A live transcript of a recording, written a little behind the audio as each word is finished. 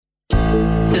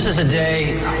This is a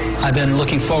day I've been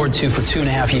looking forward to for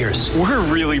 2.5 years. We're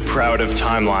really proud of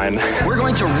Timeline. We're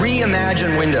going to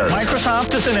reimagine Windows.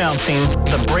 Microsoft is announcing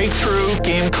the breakthrough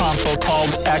game console called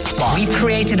Xbox. We've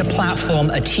created a platform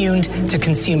attuned to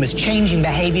consumers' changing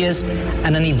behaviors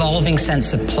and an evolving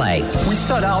sense of play. We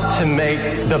set out to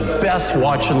make the best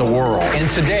watch in the world. And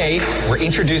today, we're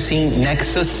introducing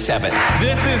Nexus 7.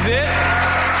 This is it,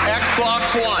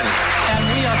 Xbox One. And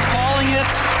we are calling it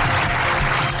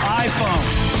iPhone.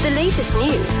 The latest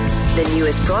news, the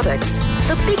newest products,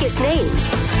 the biggest names.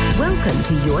 Welcome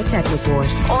to Your Tech Report.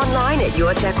 Online at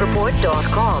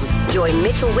YourTechReport.com. Join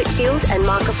Mitchell Whitfield and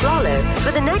Mark Aflalo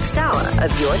for the next hour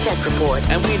of Your Tech Report.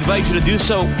 And we invite you to do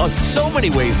so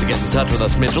many ways to get in touch with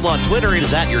us, Mitchell. On Twitter, it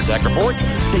is at Your Tech Report.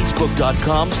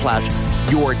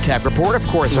 Facebook.com/Your Tech Report. Of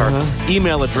course, our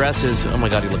email address is, oh my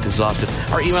God, you look exhausted.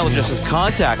 Our email address is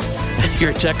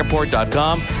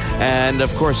contact@YourTechReport.com. And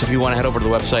of course, if you want to head over to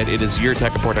the website, it is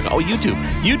YourTechReport.com. Oh, YouTube.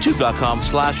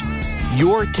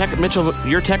 YouTube.com/YourTech. Mitchell,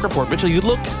 Your Tech Report. Mitchell,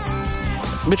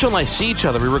 Mitchell and I see each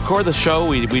other. We record the show.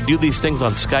 We do these things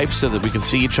on Skype so that we can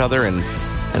see each other and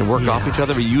work off each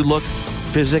other. But you look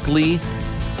physically,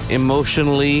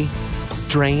 emotionally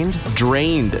drained.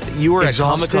 You were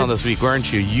exhausted at Comic-Con this week,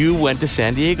 weren't you? You went to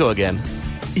San Diego again.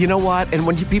 You know what? And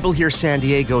when people hear San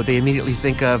Diego, they immediately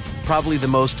think of probably the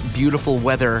most beautiful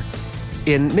weather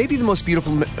maybe the most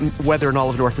beautiful weather in all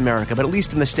of North America, but at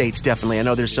least in the States, definitely. I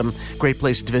know there's some great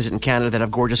places to visit in Canada that have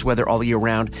gorgeous weather all year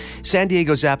round. San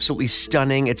Diego's absolutely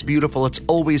stunning. It's beautiful. It's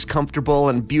always comfortable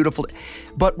and beautiful.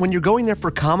 But when you're going there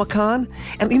for Comic-Con,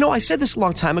 and I said this a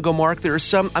long time ago, Mark,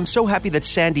 I'm so happy that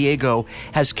San Diego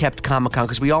has kept Comic-Con,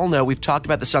 because we all know, we've talked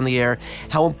about this on the air,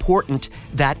 how important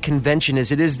that convention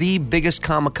is. It is the biggest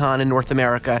Comic-Con in North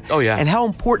America. Oh, yeah. And how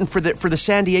important for the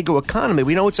San Diego economy.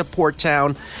 We know it's a port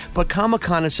town, but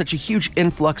Comic-Con is such a huge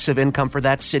influx of income for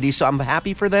that city, so I'm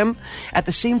happy for them. At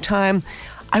the same time,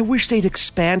 I wish they'd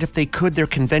expand, if they could, their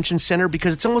convention center,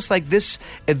 because it's almost like this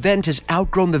event has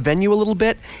outgrown the venue a little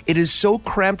bit. It is so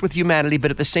cramped with humanity,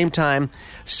 but at the same time,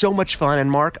 so much fun. And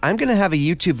Mark, I'm going to have a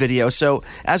YouTube video. So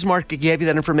as Mark gave you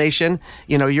that information,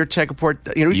 Your Tech Report,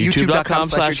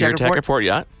 YouTube.com/Your Tech Report,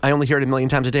 yeah. I only hear it a million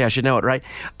times a day. I should know it, right?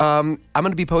 I'm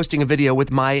going to be posting a video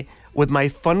with my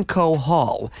Funko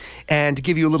haul, and to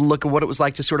give you a little look at what it was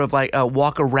like to sort of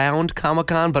walk around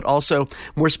Comic-Con, but also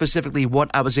more specifically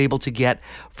what I was able to get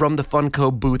from the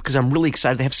Funko booth, because I'm really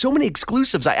excited. They have so many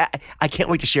exclusives. I can't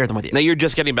wait to share them with you. Now, you're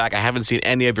just getting back. I haven't seen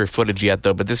any of your footage yet,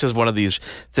 though, but this is one of these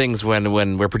things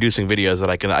when we're producing videos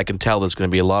that I can tell there's going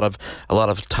to be a lot of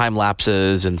time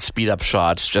lapses and speed up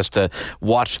shots just to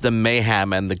watch the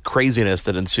mayhem and the craziness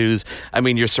that ensues. I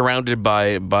mean, you're surrounded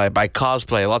by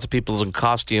cosplay, lots of people in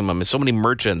costume. So many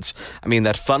merchants. I mean,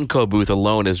 that Funko booth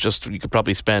alone is just, you could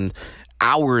probably spend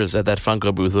hours at that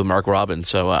Funko booth with Mark Robbins.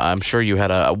 So I'm sure you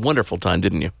had a wonderful time,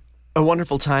 didn't you? A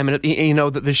wonderful time. And,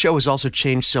 the show has also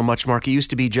changed so much, Mark. It used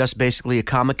to be just basically a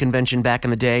comic convention back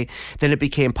in the day. Then it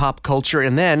became pop culture.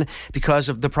 And then, because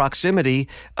of the proximity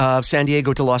of San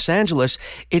Diego to Los Angeles,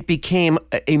 it became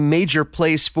a major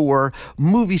place for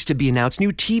movies to be announced,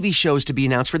 new TV shows to be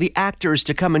announced, for the actors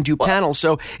to come and do panels.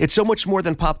 So it's so much more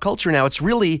than pop culture now. It's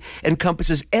really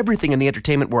encompasses everything in the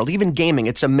entertainment world, even gaming.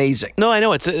 It's amazing. No, I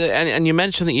know. It's and you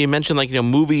mentioned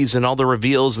movies and all the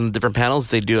reveals and the different panels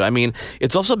they do. I mean,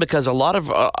 it's also because a lot of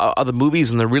the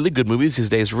movies and the really good movies these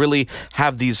days really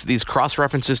have these cross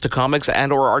references to comics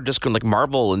or are just like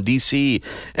Marvel and DC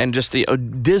and just the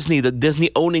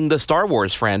Disney owning the Star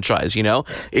Wars franchise.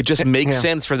 It just makes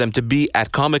sense for them to be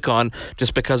at Comic-Con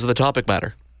just because of the topic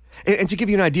matter. And to give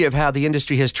you an idea of how the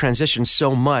industry has transitioned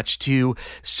so much to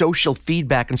social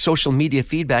feedback and social media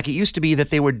feedback, it used to be that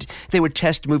they would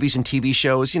test movies and TV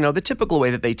shows, the typical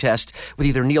way that they test with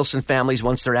either Nielsen families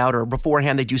once they're out, or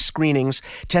beforehand they do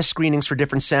test screenings for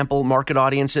different sample market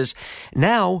audiences.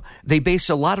 Now they base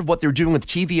a lot of what they're doing with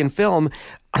TV and film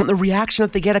on the reaction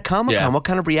that they get at Comic-Con. What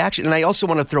kind of reaction? And I also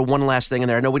want to throw one last thing in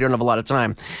there. I know we don't have a lot of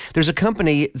time. There's a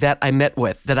company that I met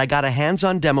with, that I got a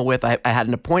hands-on demo with. I had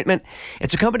an appointment.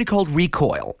 It's a company called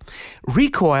Recoil.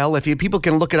 Recoil, if people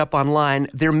can look it up online,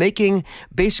 they're making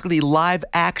basically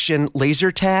live-action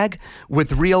laser tag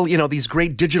with real, these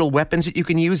great digital weapons that you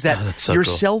can use that your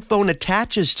cell phone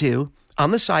attaches to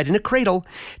on the side in a cradle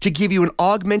to give you an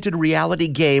augmented reality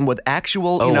game with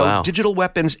actual, digital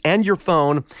weapons and your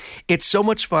phone. It's so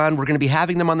much fun. We're going to be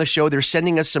having them on the show. They're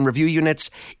sending us some review units.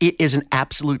 It is an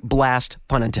absolute blast,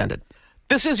 pun intended.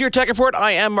 This is your Tech Report.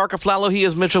 I am Mark Aflalo. He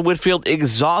is Mitchell Whitfield,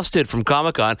 exhausted from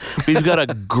Comic-Con. We've got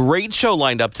a great show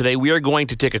lined up today. We are going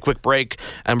to take a quick break,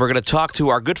 and we're going to talk to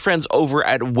our good friends over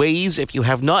at Waze. If you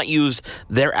have not used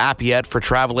their app yet for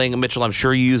traveling, Mitchell, I'm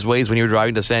sure you use Waze when you're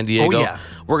driving to San Diego. Oh, yeah.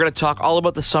 We're going to talk all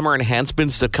about the summer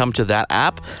enhancements that come to that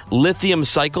app. Lithium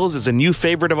Cycles is a new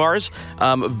favorite of ours.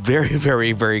 Very,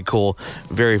 very, very cool.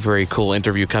 Very, very cool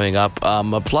interview coming up.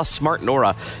 Plus, Smart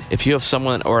Nora. If you have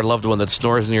someone or a loved one that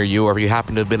snores near you, or if you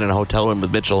happen to have been in a hotel room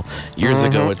with Mitchell years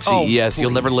ago at CES,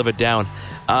 you'll never live it down.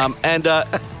 And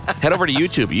head over to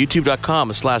YouTube,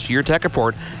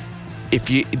 youtube.com/YourTechReport. If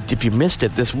you missed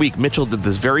it this week, Mitchell did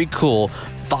this very cool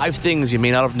 5 things you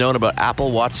may not have known about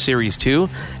Apple Watch Series 2.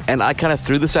 And I kind of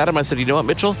threw this at him. I said, you know what,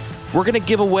 Mitchell? We're going to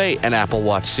give away an Apple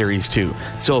Watch Series 2.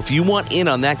 So if you want in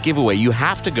on that giveaway, you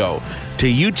have to go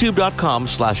to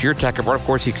youtube.com/YourTechReport. Of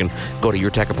course, you can go to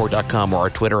YourTechReport.com or our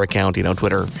Twitter account,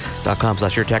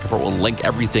 twitter.com/YourTechReport. We'll link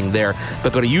everything there.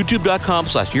 But go to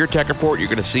youtube.com/YourTechReport. You're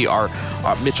going to see our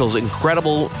Mitchell's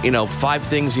incredible, 5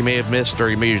 things you may have missed or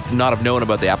you may not have known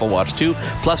about the Apple Watch 2.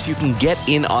 Plus, you can get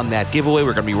in on that giveaway.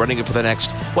 We're going to be running it for the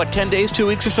next, 10 days, 2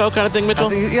 weeks or so kind of thing, Mitchell?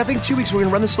 I think 2 weeks. We're going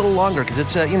to run this a little longer because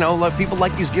it's, people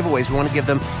like these giveaways. We want to give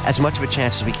them as much of a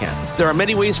chance as we can. There are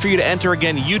many ways for you to enter.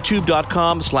 Again,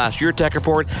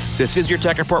 youtube.com/YourTechReport. This is your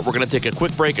Tech Report. We're going to take a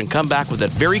quick break and come back with a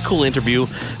very cool interview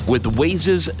with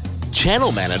Waze's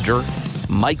channel manager,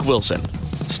 Mike Wilson.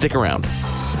 Stick around.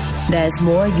 There's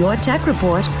more Your Tech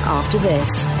Report after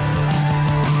this.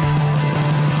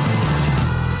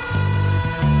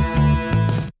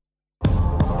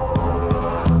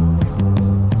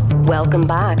 Welcome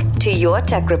back to Your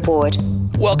Tech Report.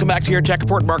 Welcome back to your Tech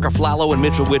Report. Mark Aflalo and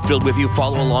Mitchell Whitfield with you.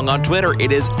 Follow along on Twitter.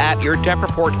 It is at Your Tech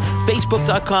Report.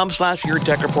 Facebook.com/Your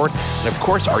Tech Report. And of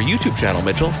course, our YouTube channel,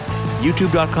 Mitchell.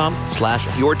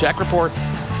 YouTube.com/Your Tech Report.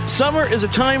 Summer is a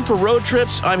time for road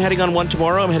trips. I'm heading on one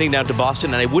tomorrow. I'm heading down to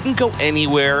Boston, and I wouldn't go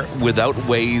anywhere without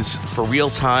Waze for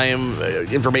real-time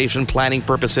information planning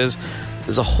purposes.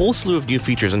 There's a whole slew of new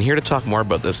features, and here to talk more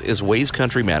about this is Waze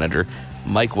Country Manager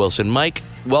Mike Wilson. Mike,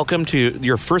 welcome to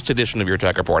your first edition of your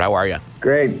Tech Report. How are you?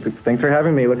 Great. Thanks for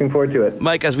having me. Looking forward to it.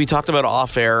 Mike, as we talked about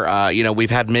off air, we've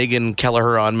had Megan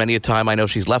Kelleher on many a time. I know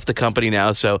she's left the company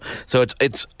now, so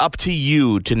it's up to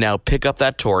you to now pick up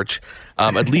that torch,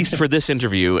 at least for this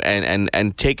interview,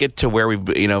 and take it to where we've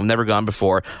never gone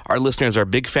before. Our listeners are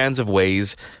big fans of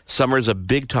Waze. Summer's a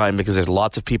big time because there's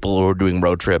lots of people who are doing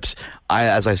road trips.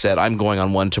 As I said, I'm going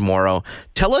on one tomorrow.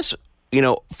 Tell us,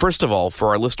 first of all, for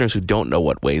our listeners who don't know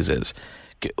what Waze is,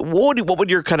 what would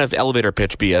your kind of elevator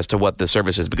pitch be as to what the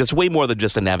service is? Because it's way more than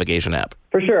just a navigation app.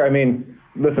 For sure. I mean,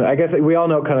 listen, I guess we all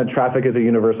know kind of traffic is a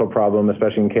universal problem,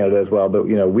 especially in Canada as well. But,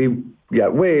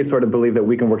 Waze sort of believe that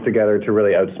we can work together to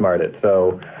really outsmart it.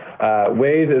 So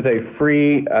Waze is a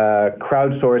free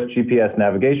crowdsourced GPS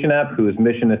navigation app whose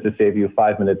mission is to save you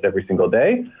 5 minutes every single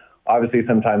day. Obviously,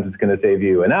 sometimes it's going to save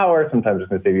you an hour. Sometimes it's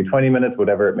going to save you 20 minutes,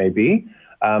 whatever it may be.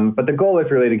 But the goal is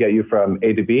really to get you from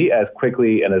A to B as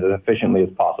quickly and as efficiently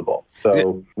as possible.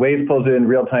 So Waze pulls in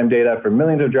real-time data from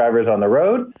millions of drivers on the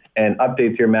road and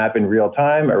updates your map in real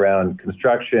time around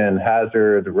construction,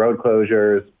 hazards, road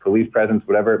closures, police presence,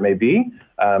 whatever it may be,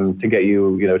 to get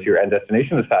you, to your end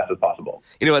destination as fast as possible.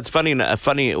 It's funny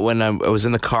when I was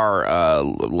in the car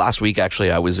last week,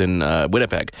 actually, I was in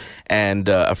Winnipeg, and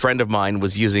a friend of mine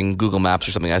was using Google Maps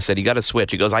or something. I said, you got to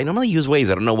switch. He goes, I normally use Waze.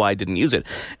 I don't know why I didn't use it.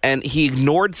 And he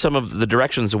ignored some of the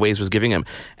directions the Waze was giving him.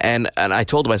 And I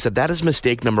told him, I said, that is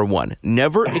mistake number 1.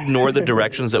 Never ignore the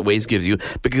directions that Waze gives you,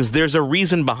 because there's a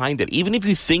reason behind it. Even if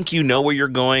you think you know where you're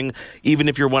going, even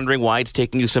if you're wondering why it's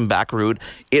taking you some back route,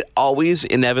 it always,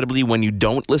 inevitably, when you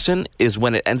don't listen, is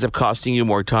when it ends up costing you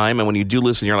more time. And when you do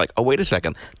listen, you're like, oh, wait a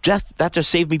second, that just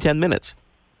saved me 10 minutes.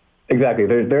 Exactly.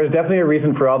 There's definitely a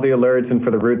reason for all the alerts and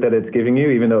for the route that it's giving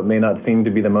you, even though it may not seem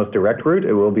to be the most direct route,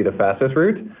 it will be the fastest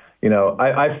route.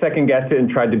 I've second-guessed it and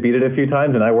tried to beat it a few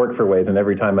times, and I work for Waze, and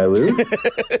every time I lose.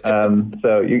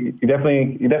 So you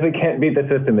definitely can't beat the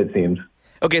system, it seems.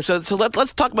 Okay, so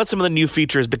let's talk about some of the new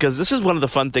features, because this is one of the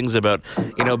fun things about,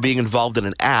 being involved in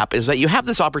an app, is that you have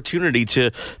this opportunity to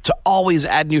always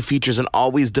add new features and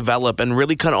always develop and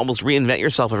really kind of almost reinvent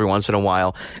yourself every once in a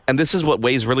while. And this is what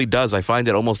Waze really does. I find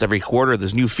that almost every quarter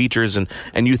there's new features and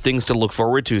new things to look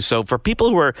forward to. So for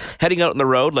people who are heading out on the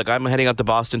road, like I'm heading out to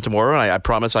Boston tomorrow, and I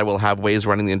promise I will have Waze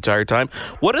running the entire time.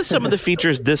 What are some of the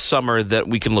features this summer that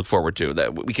we can look forward to,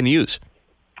 that we can use?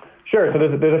 Sure. So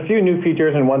there's a few new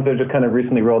features and ones that just kind of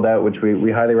recently rolled out, which we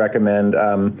highly recommend.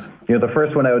 The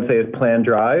first one I would say is planned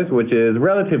drives, which is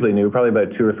relatively new, probably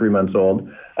about 2 or 3 months old.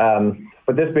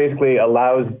 But this basically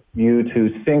allows you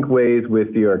to sync Waze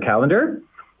with your calendar.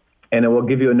 and it will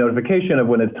give you a notification of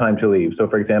when it's time to leave. So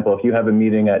for example, if you have a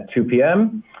meeting at 2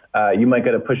 p.m., you might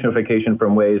get a push notification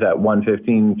from Waze at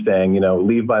 1:15 saying,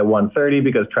 leave by 1:30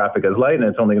 because traffic is light and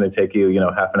it's only going to take you,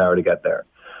 half an hour to get there.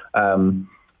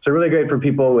 So really great for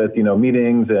people with,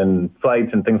 meetings and flights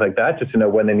and things like that, just to know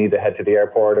when they need to head to the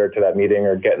airport or to that meeting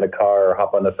or get in the car or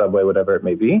hop on the subway, whatever it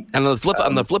may be. And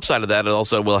on the flip side of that, it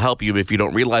also will help you if you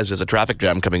don't realize there's a traffic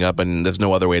jam coming up and there's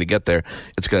no other way to get there.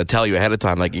 It's going to tell you ahead of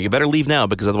time, like, you better leave now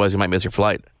because otherwise you might miss your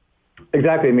flight.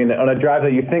 Exactly. I mean, on a drive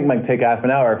that you think might take half an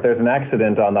hour, if there's an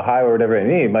accident on the highway or whatever it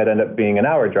may be, it might end up being an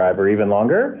hour drive or even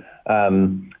longer.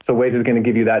 So Waze is going to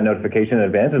give you that notification in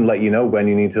advance and let you know when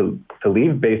you need to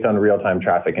leave based on real-time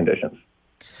traffic conditions.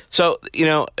 So,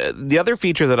 the other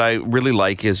feature that I really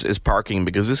like is parking,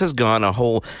 because this has gone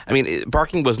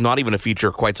parking was not even a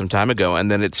feature quite some time ago,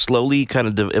 and then it slowly kind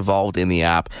of evolved in the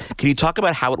app. Can you talk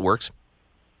about how it works?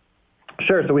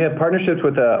 Sure. So we have partnerships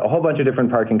with a whole bunch of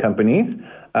different parking companies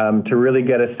to really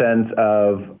get a sense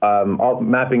of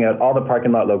mapping out all the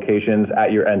parking lot locations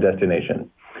at your end destination.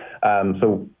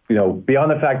 So, beyond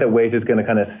the fact that Waze is going to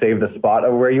kind of save the spot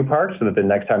of where you park so that the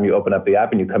next time you open up the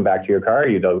app and you come back to your car,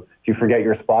 if you forget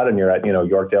your spot and you're at,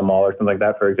 Yorkdale Mall or something like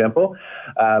that, for example,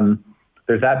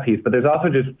 there's that piece. But there's also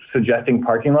just suggesting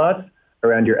parking lots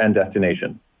around your end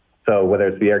destination. So whether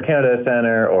it's the Air Canada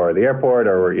Centre or the airport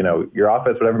or, your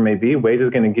office, whatever it may be, Waze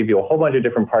is going to give you a whole bunch of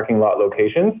different parking lot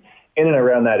locations in and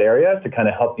around that area to kind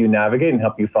of help you navigate and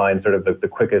help you find sort of the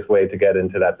quickest way to get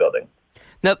into that building.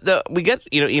 Now, we get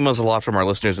emails a lot from our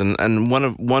listeners, and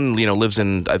one lives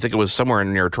in, I think it was somewhere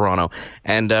near Toronto,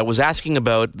 and was asking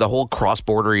about the whole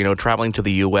cross-border, traveling to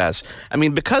the U.S. I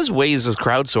mean, because Waze is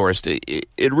crowdsourced,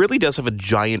 it really does have a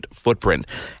giant footprint.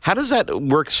 How does that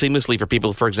work seamlessly for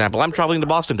people? For example, I'm traveling to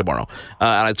Boston tomorrow,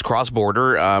 and it's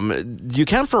cross-border. Do you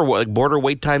count for border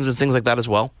wait times and things like that as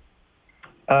well?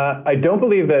 I don't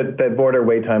believe that border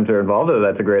wait times are involved, though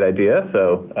that's a great idea.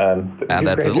 So add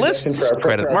that to the list.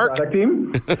 Credit Mark. Product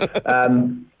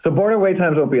team. So border wait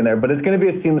times won't be in there, but it's going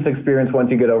to be a seamless experience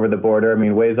once you get over the border. I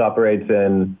mean, Waze operates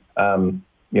in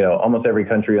almost every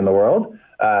country in the world.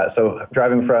 So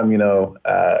driving from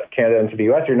Canada into the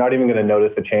U.S., you're not even going to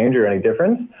notice a change or any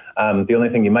difference. The only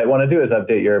thing you might want to do is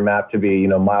update your map to be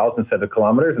miles instead of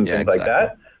kilometers and things like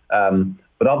that.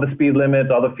 But all the speed limits,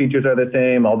 all the features are the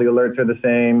same, all the alerts are the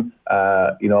same,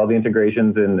 all the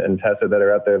integrations and tests that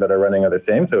are out there that are running are the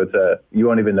same. So you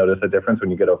won't even notice a difference when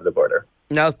you get over the border.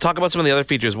 Now, let's talk about some of the other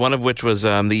features, one of which was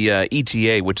the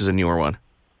ETA, which is a newer one.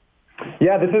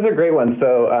 Yeah, this is a great one.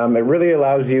 So it really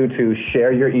allows you to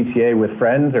share your ETA with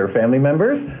friends or family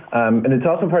members. And it's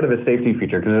also part of a safety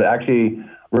feature because it actually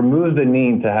removes the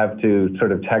need to have to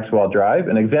sort of text while drive.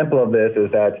 An example of this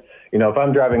is that, if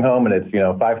I'm driving home and it's,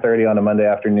 5:30 on a Monday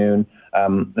afternoon,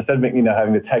 instead of,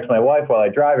 having to text my wife while I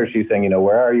drive or she's saying,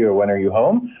 where are you or when are you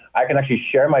home, I can actually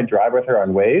share my drive with her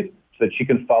on Waze so that she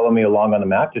can follow me along on the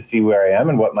map to see where I am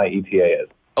and what my ETA is.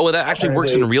 Oh, that actually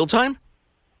works in real time?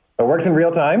 It works in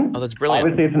real time. Oh, that's brilliant.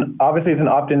 Obviously, it's an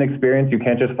opt-in experience. You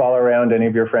can't just follow around any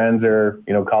of your friends or,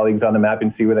 colleagues on the map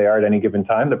and see where they are at any given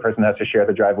time. The person has to share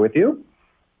the drive with you.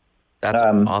 That's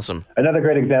awesome. Another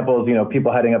great example is,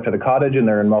 people heading up to the cottage and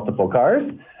they're in multiple cars,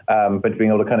 but being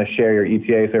able to kind of share your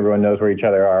ETA so everyone knows where each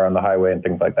other are on the highway and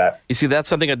things like that. You see, that's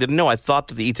something I didn't know. I thought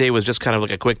that the ETA was just kind of like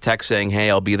a quick text saying,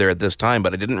 hey, I'll be there at this time,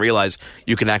 but I didn't realize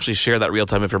you can actually share that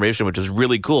real-time information, which is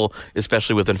really cool,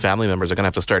 especially within family members. I'm going to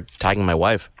have to start tagging my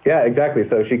wife. Yeah, exactly.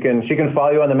 So she can follow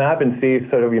you on the map and see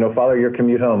sort of, follow your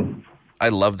commute home. I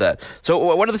love that. So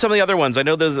what are some of the other ones? I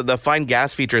know there's the Find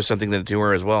Gas feature is something that's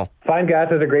newer as well. Find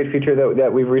Gas is a great feature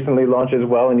that we've recently launched as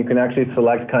well, and you can actually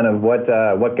select kind of what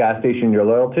gas station you're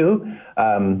loyal to.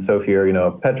 So if you're,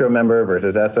 a Petro member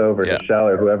versus Esso versus Shell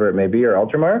or whoever it may be, or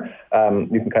Ultramar,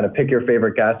 you can kind of pick your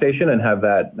favorite gas station and have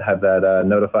that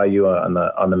notify you on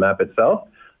the map itself.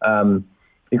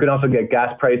 You can also get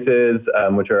gas prices,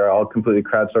 which are all completely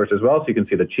crowdsourced as well, so you can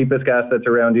see the cheapest gas that's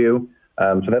around you.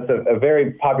 So that's a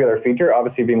very popular feature.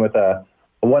 Obviously, being with a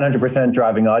 100%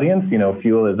 driving audience,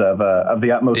 fuel is of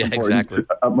the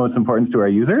utmost importance to our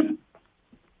users.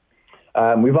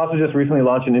 We've also just recently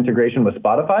launched an integration with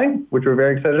Spotify, which we're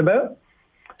very excited about.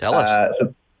 Tell us.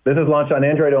 So this is launched on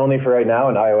Android only for right now,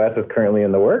 and iOS is currently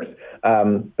in the works.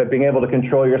 But being able to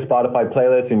control your Spotify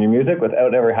playlist and your music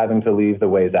without ever having to leave the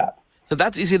Waze app. So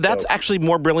that's actually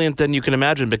more brilliant than you can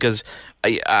imagine, because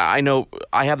I know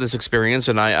I have this experience,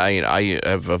 and I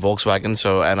have a Volkswagen,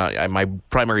 and my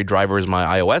primary driver is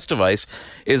my iOS device.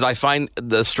 Is I find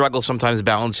the struggle sometimes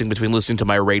balancing between listening to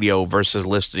my radio versus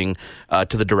listening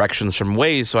to the directions from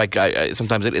Waze. So I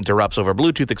sometimes it interrupts over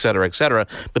Bluetooth, et cetera, et cetera.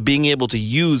 But being able to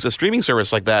use a streaming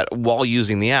service like that while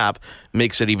using the app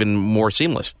makes it even more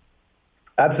seamless.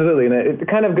 Absolutely, and it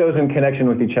kind of goes in connection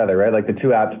with each other, right? Like the two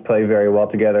apps play very well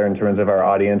together in terms of our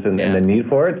audience and the need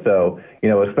for it. So,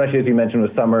 especially as you mentioned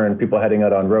with summer and people heading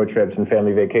out on road trips and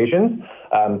family vacations,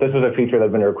 this was a feature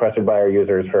that's been requested by our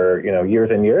users for,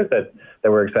 years and years that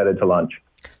we're excited to launch.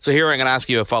 So here I'm going to ask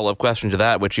you a follow-up question to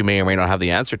that, which you may or may not have the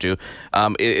answer to.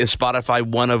 Is Spotify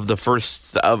one of the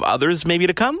first of others maybe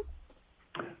to come?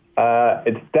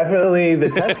 It's definitely the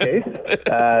test case.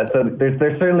 So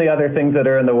there's certainly other things that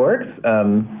are in the works.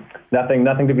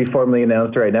 Nothing to be formally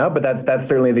announced right now, but that's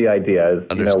certainly the idea.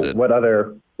 Is what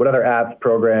other apps,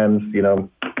 programs,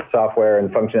 software and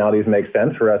functionalities make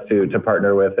sense for us to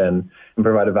partner with and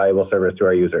provide a valuable service to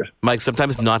our users. Mike,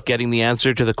 sometimes not getting the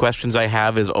answer to the questions I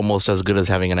have is almost as good as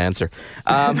having an answer.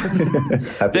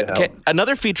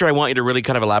 Another feature I want you to really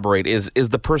kind of elaborate is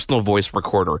the personal voice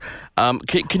recorder.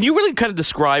 Can you really kind of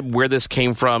describe where this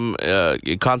came from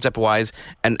concept-wise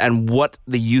and what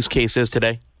the use case is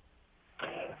today?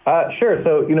 Sure.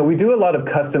 So, we do a lot of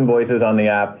custom voices on the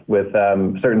app with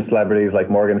certain celebrities like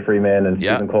Morgan Freeman and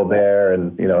Stephen Colbert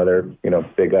and, other,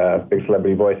 big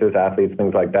celebrity voices, athletes,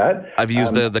 things like that. I've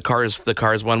used the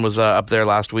Cars one was up there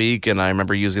last week, and I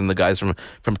remember using the guys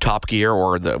from Top Gear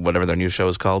or whatever their new show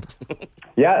is called.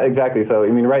 Yeah, exactly. So,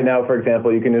 right now, for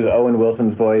example, you can use Owen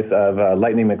Wilson's voice of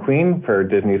Lightning McQueen for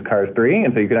Disney's Cars 3.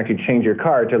 And so you can actually change your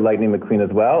car to Lightning McQueen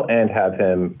as well and have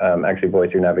him actually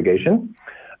voice your navigation.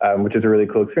 Which is a really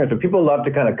cool experience. But people love to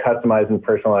kind of customize and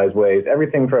personalize ways,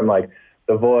 everything from like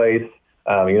the voice,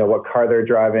 what car they're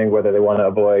driving, whether they want to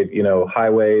avoid,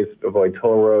 highways, avoid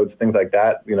toll roads, things like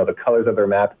that, the colors of their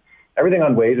map. Everything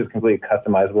on Waze is completely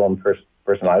customizable and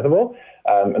personalizable.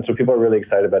 And so people are really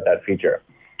excited about that feature.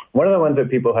 One of the ones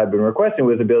that people had been requesting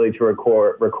was the ability to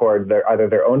record either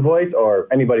their own voice or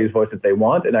anybody's voice that they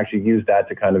want and actually use that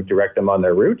to kind of direct them on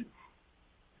their route.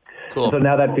 Cool. So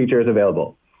now that feature is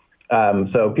available.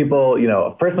 So people,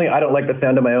 personally, I don't like the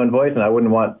sound of my own voice, and I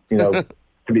wouldn't want, I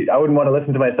wouldn't want to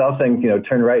listen to myself saying,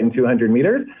 turn right in 200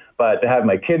 meters. But to have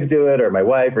my kids do it or my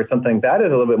wife or something, that is a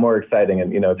little bit more exciting.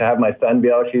 And, to have my son be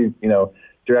able to,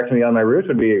 direct me on my route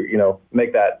would be,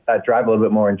 make that drive a little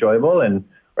bit more enjoyable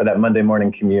or that Monday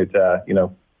morning commute,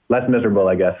 less miserable,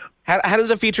 I guess. How does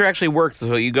the feature actually work?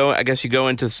 So you go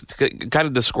into kind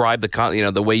of describe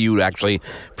the way you would actually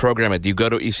program it. Do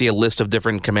you see a list of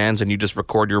different commands and you just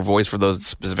record your voice for those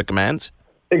specific commands?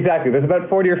 Exactly. There's about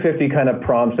 40 or 50 kind of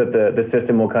prompts that the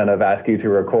system will kind of ask you to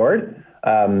record.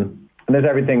 And there's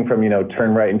everything from,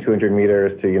 turn right in 200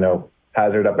 meters to,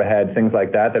 hazard up ahead, things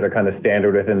like that are kind of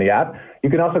standard within the app. You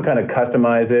can also kind of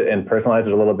customize it and personalize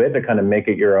it a little bit to kind of make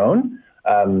it your own.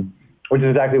 Which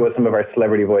is exactly what some of our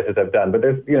celebrity voices have done. But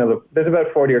there's about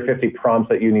 40 or 50 prompts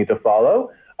that you need to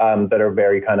follow that are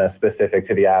very kind of specific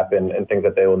to the app and things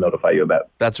that they will notify you about.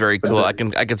 That's very cool. I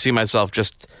can see myself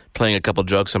just playing a couple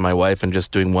jokes on my wife and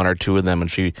just doing one or two of them, and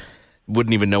she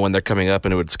wouldn't even know when they're coming up,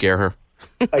 and it would scare her.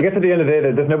 I guess at the end of the day,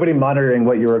 there's nobody monitoring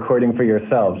what you're recording for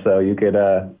yourself. So you could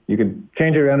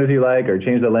change it around as you like, or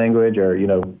change the language, or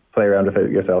play around with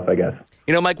it yourself, I guess.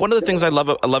 Mike, one of the things I love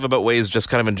about Waze, just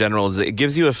kind of in general, is it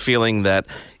gives you a feeling that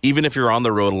even if you're on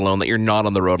the road alone, that you're not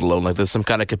on the road alone. Like there's some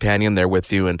kind of companion there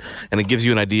with you, and it gives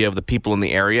you an idea of the people in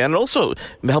the area, and it also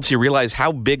helps you realize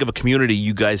how big of a community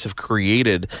you guys have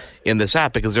created in this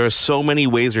app, because there are so many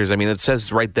Wazers. I mean, it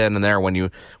says right then and there when you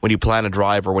plan a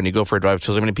drive or when you go for a drive,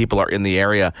 so many people are in the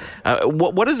area.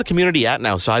 What is the community at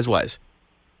now, size-wise?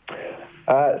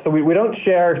 So we don't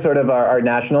share sort of our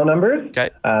national numbers,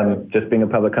 just being a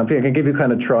public company. I can give you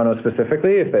kind of Toronto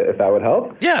specifically, if that would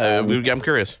help. Yeah, I'm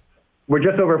curious. We're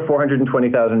just over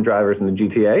 420,000 drivers in the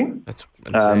GTA. That's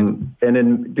insane.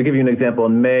 And to give you an example,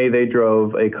 in May, they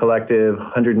drove a collective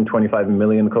 125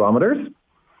 million kilometers.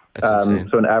 That's insane.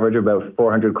 So an average of about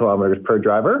 400 kilometers per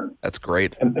driver. That's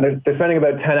great. And they're spending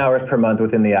about 10 hours per month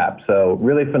within the app. So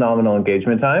really phenomenal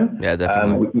engagement time. Yeah,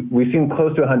 definitely. We've seen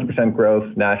close to 100%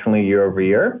 growth nationally year over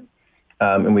year.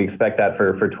 And we expect that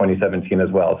for 2017 as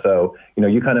well. So,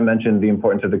 you kind of mentioned the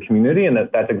importance of the community, and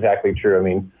that's exactly true. I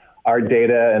mean, our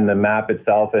data and the map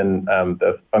itself and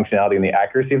the functionality and the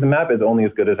accuracy of the map is only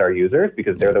as good as our users,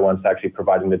 because they're the ones actually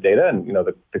providing the data and,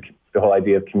 the whole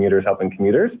idea of commuters helping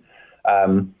commuters.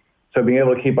 So being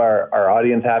able to keep our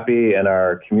audience happy and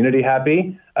our community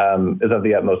happy is of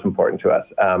the utmost importance to us.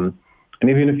 And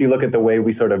even if you look at the way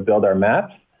we sort of build our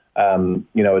maps, it's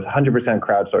 100%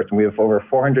 crowdsourced. And we have over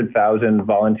 400,000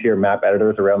 volunteer map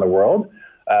editors around the world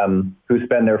who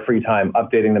spend their free time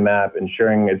updating the map,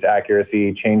 ensuring its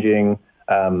accuracy, changing,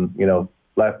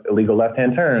 illegal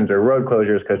left-hand turns or road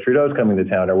closures because Trudeau's coming to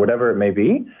town or whatever it may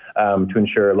be, to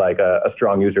ensure like a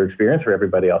strong user experience for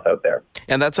everybody else out there.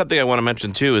 And that's something I want to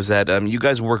mention too, is that you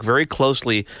guys work very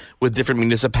closely with different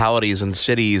municipalities and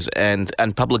cities and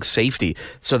public safety,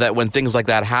 so that when things like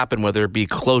that happen, whether it be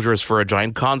closures for a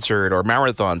giant concert or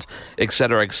marathons, et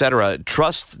cetera,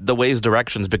 trust the Waze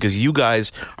directions, because you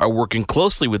guys are working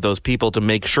closely with those people to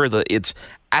make sure that it's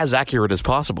as accurate as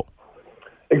possible.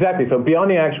 Exactly. So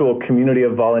beyond the actual community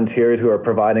of volunteers who are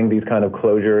providing these kind of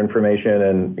closure information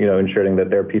and, ensuring that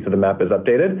their piece of the map is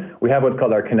updated, we have what's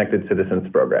called our Connected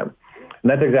Citizens program. And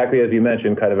that's exactly, as you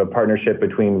mentioned, kind of a partnership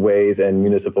between Waze and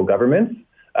municipal governments.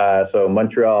 So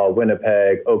Montreal,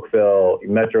 Winnipeg, Oakville,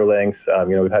 Metrolinx,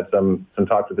 we've had some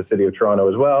talks with the city of Toronto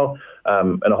as well,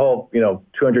 and a whole,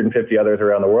 250 others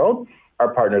around the world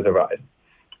are partners of ours.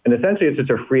 And essentially, it's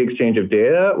just a free exchange of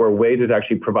data where Waze is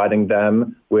actually providing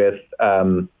them with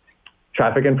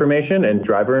traffic information and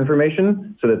driver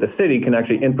information so that the city can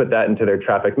actually input that into their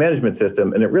traffic management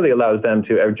system. And it really allows them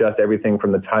to adjust everything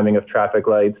from the timing of traffic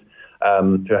lights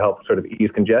to help sort of ease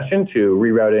congestion, to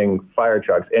rerouting fire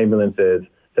trucks, ambulances,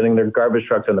 sending their garbage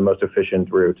trucks on the most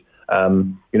efficient route.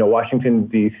 Washington,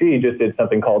 D.C. just did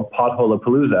something called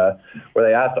Potholepalooza, where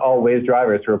they asked all Waze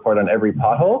drivers to report on every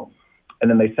pothole. And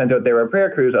then they sent out their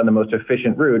repair crews on the most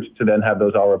efficient route to then have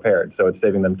those all repaired. So it's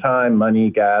saving them time,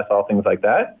 money, gas, all things like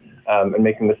that, and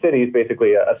making the cities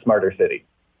basically a smarter city.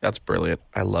 That's brilliant.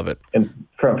 I love it. And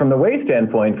from the Waze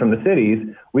standpoint, from the cities,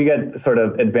 we get sort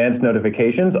of advanced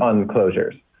notifications on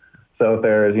closures. So if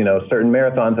there's, certain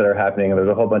marathons that are happening and there's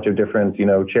a whole bunch of different,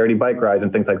 charity bike rides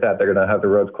and things like that, they're going to have the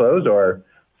roads closed, or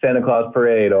Santa Claus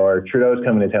parade or Trudeau's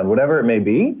coming to town, whatever it may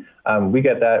be, we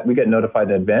get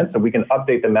notified in advance, so we can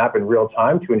update the map in real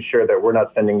time to ensure that we're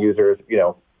not sending users,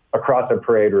 across a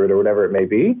parade route or whatever it may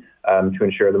be, to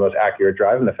ensure the most accurate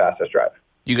drive and the fastest drive.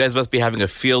 You guys must be having a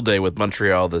field day with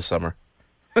Montreal this summer.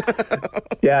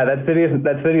 Yeah, that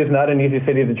city is not an easy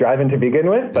city to drive in to begin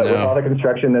with, but with all the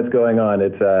construction that's going on,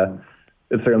 it's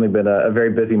certainly been a very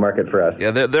busy market for us.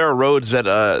 Yeah, there are roads that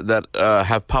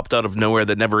have popped out of nowhere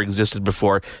that never existed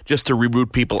before, just to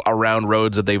reroute people around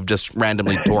roads that they've just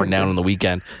randomly torn down on the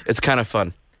weekend. It's kind of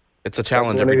fun. It's a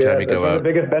challenge every time you go out. One of the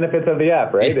biggest benefits of the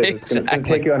app, right? It's going to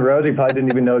take you on roads you probably didn't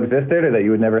even know existed or that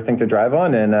you would never think to drive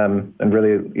on, and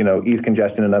really, ease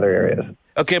congestion in other areas.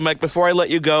 Okay, Mike, before I let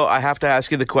you go, I have to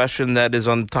ask you the question that is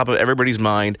on top of everybody's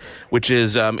mind, which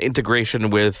is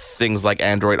integration with things like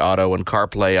Android Auto and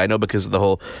CarPlay. I know because of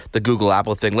the Google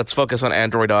Apple thing. Let's focus on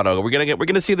Android Auto. We're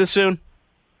gonna see this soon?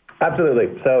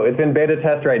 Absolutely. So it's in beta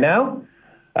test right now.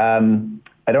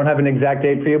 I don't have an exact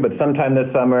date for you, but sometime this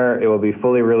summer it will be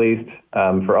fully released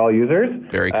for all users.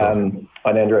 Very cool.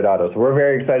 On Android Auto. So we're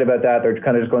very excited about that. They're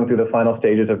kind of just going through the final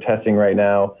stages of testing right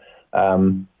now.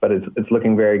 But it's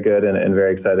looking very good and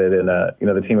very excited. And,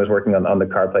 the team is working on the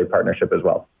CarPlay partnership as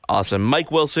well. Awesome.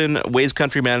 Mike Wilson, Waze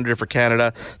Country Manager for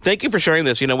Canada. Thank you for sharing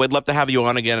this. We'd love to have you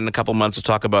on again in a couple months to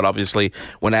talk about, obviously,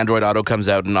 when Android Auto comes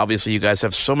out. And obviously, you guys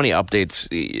have so many updates.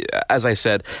 As I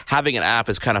said, having an app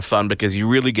is kind of fun because you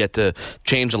really get to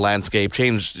change the landscape,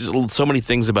 change so many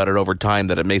things about it over time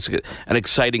that it makes it an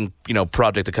exciting,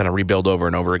 project to kind of rebuild over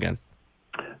and over again.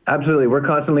 Absolutely. We're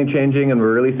constantly changing and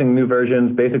we're releasing new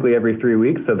versions basically every 3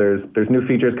 weeks. So there's new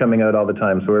features coming out all the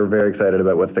time. So we're very excited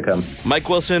about what's to come. Mike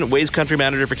Wilson, Waze Country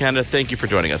Manager for Canada. Thank you for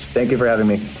joining us. Thank you for having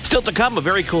me. Still to come, a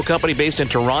very cool company based in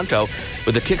Toronto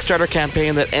with a Kickstarter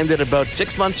campaign that ended about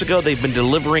 6 months ago. They've been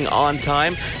delivering on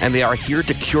time and they are here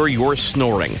to cure your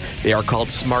snoring. They are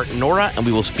called Smart Nora, and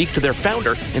we will speak to their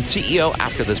founder and CEO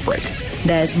after this break.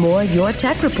 There's more Your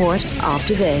Tech Report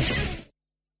after this.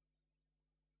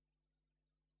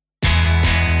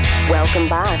 Welcome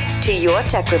back to Your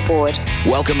Tech Report.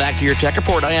 Welcome back to Your Tech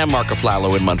Report. I am Mark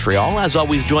Aflalo in Montreal. As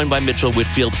always, joined by Mitchell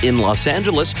Whitfield in Los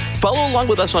Angeles. Follow along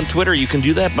with us on Twitter. You can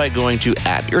do that by going to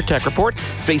 @YourTechReport.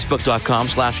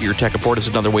 Facebook.com/YourTechReport is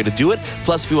another way to do it.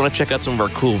 Plus, if you want to check out some of our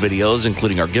cool videos,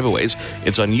 including our giveaways,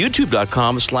 it's on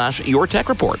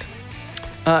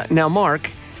YouTube.com/YourTechReport. Now, Mark,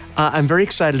 I'm very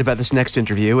excited about this next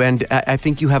interview, and I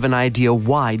think you have an idea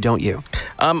why, don't you?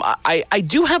 I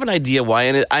do have an idea why,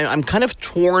 and I'm kind of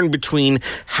torn between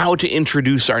how to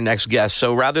introduce our next guest.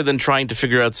 So rather than trying to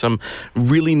figure out some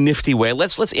really nifty way,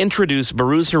 let's introduce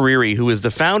Baruz Hariri, who is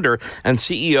the founder and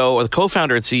CEO, or the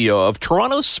co-founder and CEO of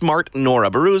Toronto's Smart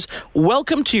Nora. Baruz,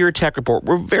 welcome to Your Tech Report.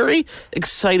 We're very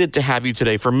excited to have you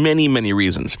today for many, many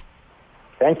reasons.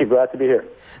 Thank you. Glad to be here.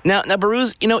 Now,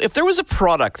 Baruz, if there was a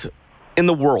product in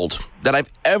the world that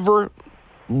I've ever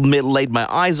laid my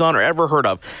eyes on or ever heard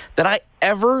of, that I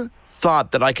ever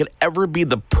thought that I could ever be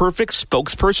the perfect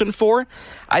spokesperson for.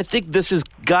 I think this has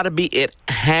got to be it,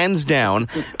 hands down.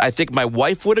 I think my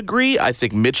wife would agree. I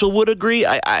think Mitchell would agree.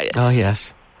 Oh,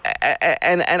 yes.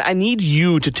 And I need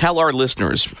you to tell our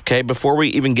listeners, okay, before we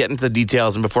even get into the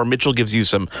details and before Mitchell gives you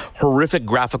some horrific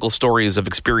graphical stories of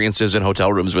experiences in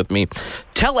hotel rooms with me,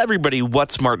 tell everybody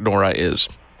what Smart Nora is.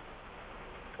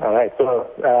 All right. So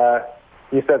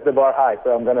you set the bar high,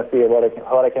 so I'm going to see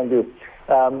what I can do.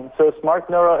 So Smart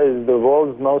Nora is the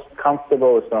world's most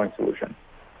comfortable snoring solution.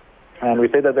 And we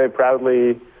say that very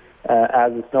proudly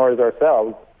as snorers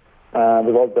ourselves.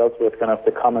 We've all dealt with kind of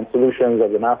the common solutions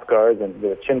of the mouth guards and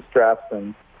the chin straps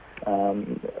and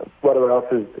whatever else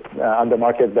is on the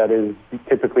market that is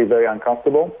typically very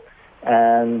uncomfortable.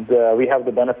 And we have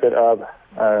the benefit of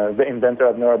the inventor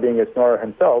of Nora being a snorer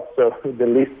himself, so the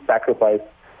least sacrifice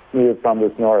needed from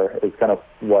the snorer is kind of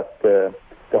what the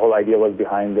whole idea was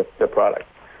behind the product.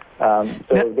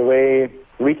 So the way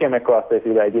we came across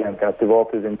the idea and kind of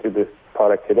developed it into this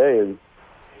product today is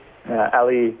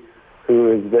Ali,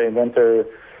 who is the inventor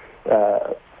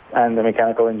and the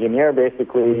mechanical engineer,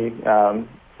 basically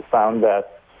found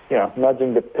that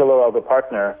nudging the pillow of a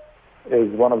partner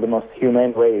is one of the most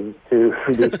humane ways to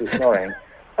reduce the snoring,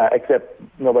 except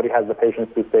nobody has the patience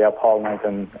to stay up all night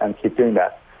and keep doing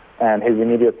that. And his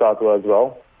immediate thought was,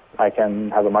 well, I can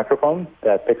have a microphone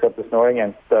that picks up the snoring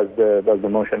and does the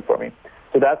motion for me.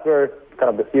 So that's where kind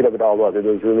of the seed of it all was. It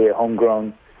was really a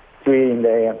homegrown 3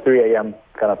 a.m.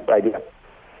 kind of idea.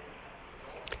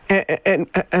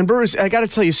 And Bruce, I got to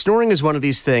tell you, snoring is one of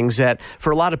these things that,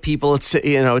 for a lot of people, it's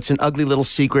an ugly little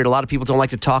secret. A lot of people don't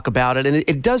like to talk about it, and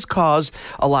it does cause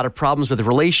a lot of problems with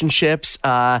relationships.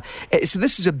 So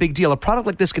this is a big deal. A product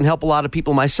like this can help a lot of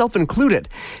people, myself included,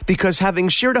 because having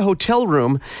shared a hotel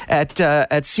room at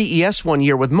CES one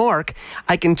year with Mark,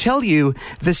 I can tell you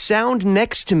the sound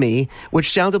next to me, which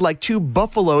sounded like 2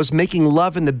 buffaloes making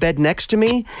love in the bed next to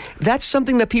me, that's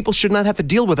something that people should not have to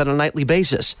deal with on a nightly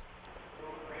basis.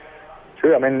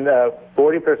 True. I mean,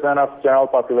 40% of general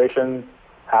population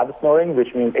have snoring,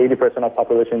 which means 80% of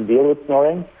population deal with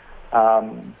snoring.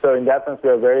 So in that sense, we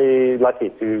are very lucky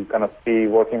to kind of be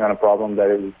working on a problem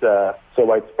that is so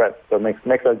widespread. So it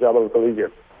makes our job a little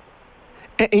easier.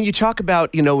 And you talk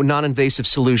about, non-invasive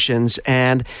solutions,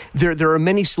 and there are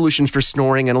many solutions for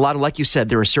snoring, and a lot of, like you said,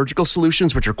 there are surgical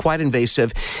solutions, which are quite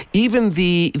invasive. Even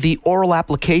the oral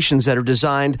applications that are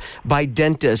designed by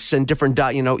dentists and different,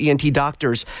 ENT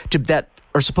doctors that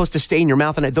are supposed to stay in your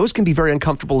mouth, and those can be very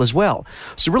uncomfortable as well.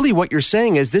 So really what you're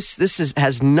saying is this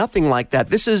has nothing like that.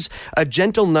 This is a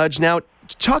gentle nudge. Now,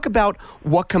 talk about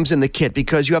what comes in the kit,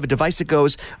 because you have a device that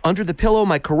goes under the pillow,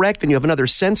 am I correct? And you have another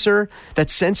sensor that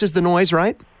senses the noise,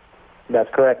 right?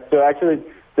 That's correct. So actually,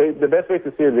 the best way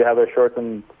to see it, we have a short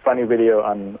and funny video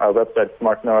on our website,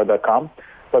 smartnora.com.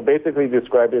 But basically,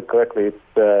 describe it correctly.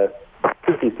 It's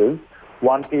 2 pieces.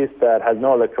 One piece that has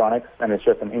no electronics, and it's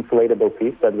just an inflatable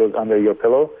piece that goes under your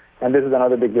pillow. And this is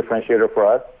another big differentiator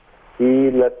for us.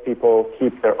 We let people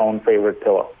keep their own favorite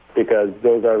pillow, because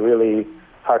those are really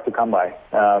hard to come by.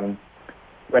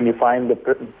 When you find the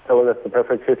pillow that's the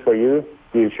perfect fit for you,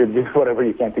 you should do whatever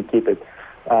you can to keep it.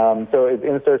 So it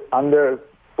inserts under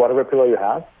whatever pillow you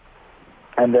have.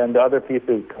 And then the other piece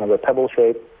is kind of a pebble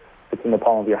shape. It's in the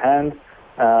palm of your hand.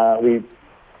 We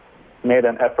made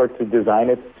an effort to design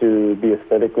it to be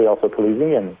aesthetically also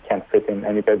pleasing and can fit in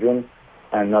any bedroom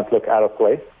and not look out of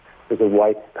place. There's a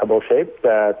white pebble shape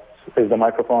that is the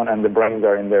microphone, and the brains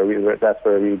are in there. That's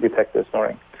where we detect the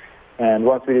snoring. And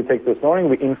once we detect the snoring,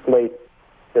 we inflate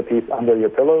the piece under your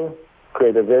pillow,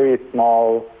 create a very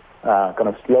small kind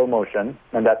of slow motion,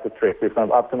 and that's the trick. We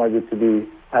kind of optimize it to be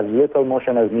as little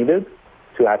motion as needed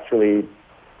to actually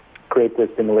create the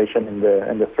stimulation in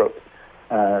the throat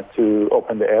to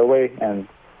open the airway and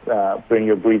bring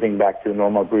your breathing back to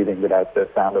normal breathing without the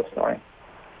sound of snoring.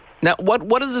 Now,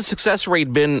 what has the success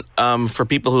rate been for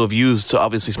people who have used,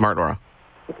 obviously, Smart Nora?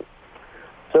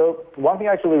 So one thing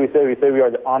actually we say we are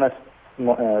the honest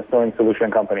snoring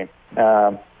solution company.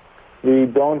 We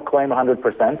don't claim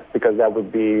 100% because that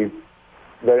would be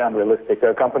very unrealistic.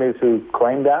 There are companies who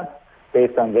claim that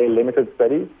based on very limited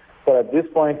studies. But at this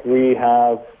point, we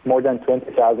have more than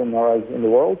 20,000 Noras in the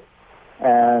world.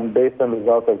 And based on the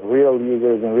results of real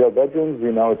users in real bedrooms,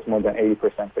 we know it's more than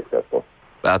 80% successful.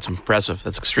 That's impressive.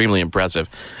 That's extremely impressive.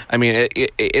 I mean,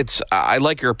 it's. I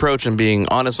like your approach and being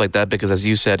honest like that, because, as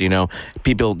you said,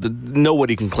 people,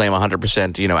 nobody can claim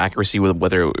 100%, accuracy with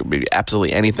whether it would be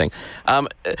absolutely anything.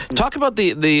 Talk about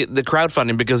the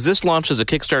crowdfunding, because this launched as a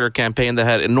Kickstarter campaign that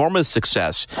had enormous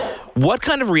success. What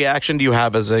kind of reaction do you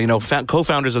have as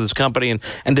co-founders of this company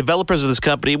and developers of this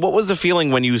company? What was the feeling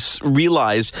when you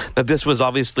realized that this was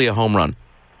obviously a home run?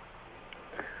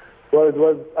 Well, it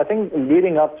was, I think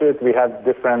leading up to it, we had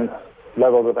different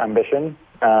levels of ambition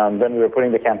when we were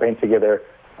putting the campaign together.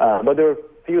 But there were a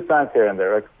few signs here and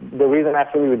there. Like, the reason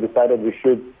actually we decided we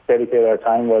should dedicate our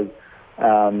time was,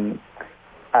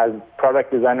 as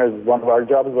product designers, one of our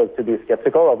jobs was to be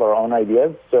skeptical of our own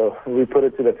ideas. So we put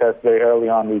it to the test very early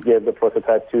on. We gave the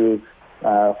prototype to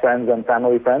friends and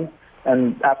family friends.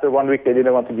 And after 1 week, they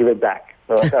didn't want to give it back.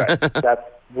 So, all right, that's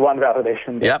one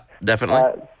validation there. Yep,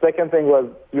 definitely. Second thing was,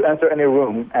 you enter any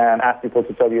room and ask people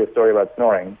to tell you a story about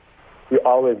snoring, you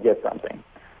always get something.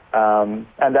 And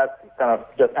that kind of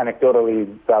just anecdotally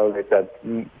validates that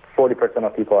 40%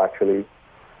 of people actually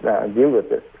deal with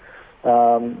this.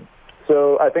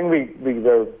 So I think we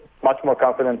were much more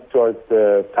confident towards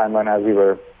the timeline as we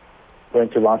were going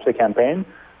to launch the campaign.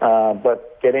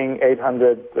 But getting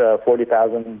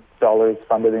 $840,000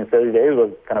 funded in 30 days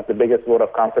was kind of the biggest vote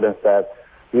of confidence that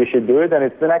we should do it. And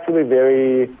it's been actually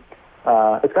it's kind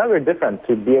of very different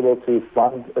to be able to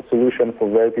fund a solution for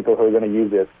very people who are going to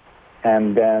use it.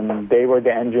 And then they were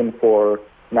the engine for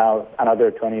now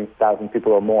another 20,000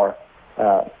 people or more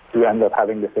to end up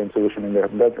having the same solution in their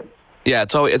bedrooms. Yeah,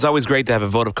 it's always great to have a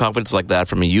vote of confidence like that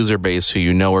from a user base who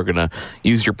you know are going to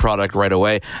use your product right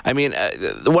away. I mean,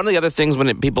 one of the other things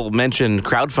when people mention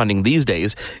crowdfunding these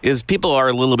days is people are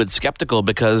a little bit skeptical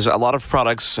because a lot of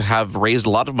products have raised a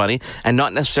lot of money and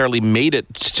not necessarily made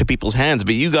it to people's hands.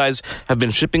 But you guys have been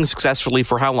shipping successfully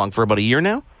for how long? For about a year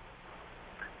now?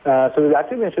 So we've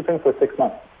actually been shipping for 6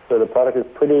 months. So the product is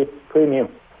pretty new.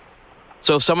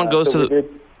 So if someone goes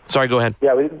Sorry, go ahead.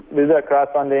 Yeah, we did our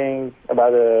crowdfunding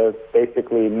about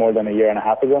basically more than a year and a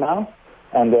half ago now.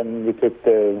 And then we took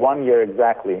the 1 year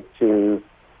exactly to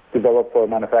develop for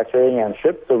manufacturing and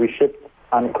ship. So we shipped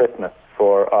on Christmas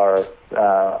for our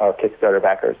Kickstarter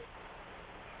backers.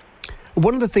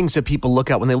 One of the things that people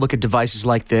look at when they look at devices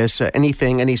like this,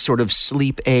 any sort of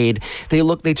sleep aid,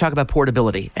 they talk about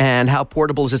portability and how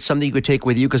portable is it something you could take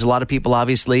with you, because a lot of people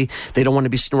obviously they don't want to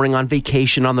be snoring on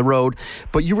vacation on the road.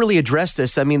 But you really address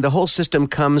this. I mean, the whole system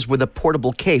comes with a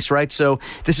portable case, right? So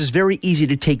this is very easy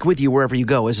to take with you wherever you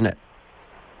go, isn't it?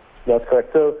 That's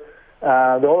correct. So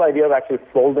the whole idea of actually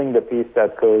folding the piece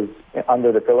that goes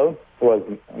under the pillow was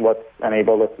what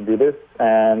enabled us to do this.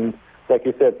 And like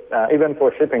you said, even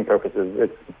for shipping purposes,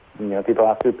 people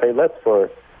have to pay less for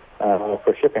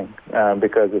shipping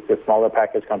because it's a smaller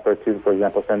package compared to, for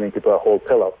example, sending people a whole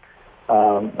pillow.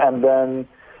 And then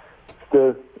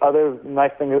the other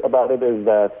nice thing about it is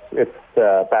that it's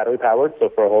battery powered. So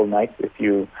for a whole night, if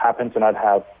you happen to not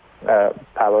have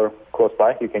power close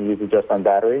by, you can use it just on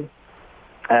battery.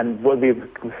 And what we've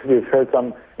heard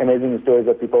some amazing stories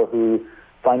of people who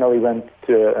finally went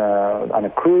on a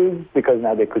cruise because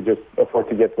now they could just afford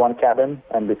to get one cabin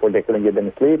and before they couldn't get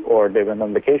any sleep, or they went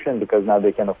on vacation because now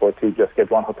they can afford to just get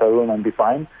one hotel room and be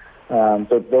fine.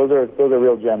 So those are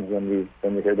real gems when we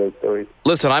hear those stories.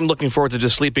 Listen, I'm looking forward to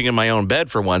just sleeping in my own bed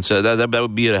for once. So that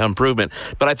would be an improvement.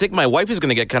 But I think my wife is going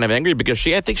to get kind of angry because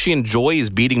I think she enjoys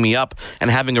beating me up and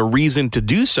having a reason to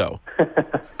do so.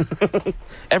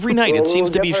 Every night it seems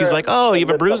to be. She's like, "Oh, you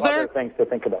have a bruise there?" Things to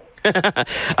think about.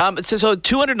 So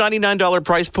 $299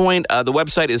 price point. The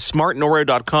website is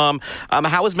smartnora.com.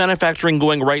 How is manufacturing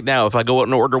going right now? If I go out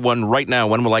and order one right now,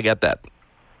 when will I get that?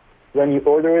 When you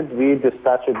order it, we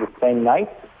dispatch it the same night,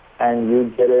 and you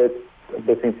get it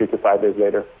between 2 to 5 days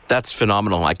later. That's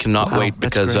phenomenal. I cannot wait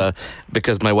because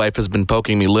my wife has been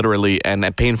poking me literally and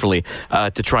painfully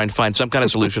to try and find some kind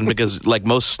of solution because like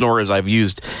most snorers, I've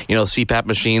used, CPAP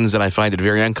machines and I find it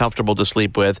very uncomfortable to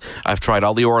sleep with. I've tried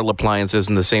all the oral appliances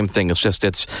and the same thing. It's just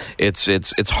it's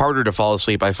harder to fall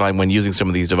asleep, I find, when using some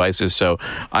of these devices. So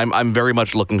I'm very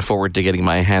much looking forward to getting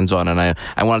my hands on, and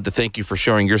I wanted to thank you for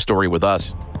sharing your story with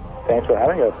us. Thanks for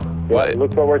having us. Yeah,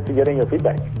 look forward to getting your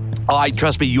feedback.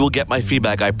 Trust me, you will get my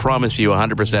feedback. I promise you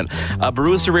 100%.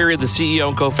 Baru Sariri, the CEO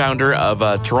and co-founder of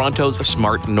Toronto's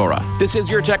Smart Nora. This is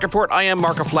Your Tech Report. I am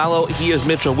Mark Aflalo. He is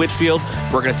Mitchell Whitfield.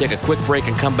 We're going to take a quick break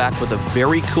and come back with a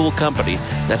very cool company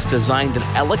that's designed an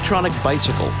electronic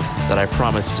bicycle that I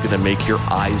promise is going to make your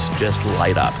eyes just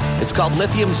light up. It's called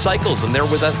Lithium Cycles, and they're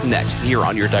with us next here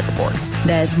on Your Tech Report.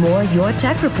 There's more Your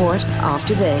Tech Report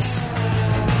after this.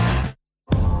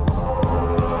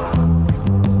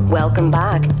 Welcome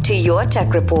back to Your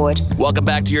Tech Report. Welcome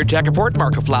back to Your Tech Report.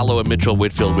 Mark Aflalo and Mitchell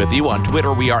Whitfield with you. On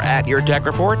Twitter, we are at Your Tech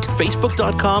Report,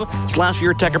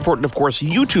 Facebook.com/Your Tech Report, and of course,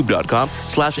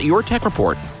 YouTube.com/Your Tech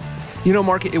Report. You know,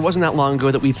 Mark, it wasn't that long ago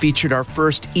that we featured our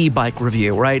first e-bike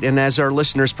review, right? And as our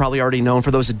listeners probably already know, and for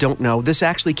those that don't know, this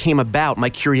actually came about, my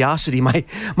curiosity, my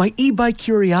e-bike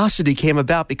curiosity came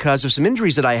about because of some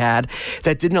injuries that I had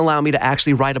that didn't allow me to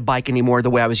actually ride a bike anymore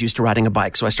the way I was used to riding a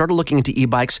bike. So I started looking into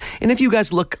e-bikes. And if you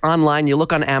guys look online, you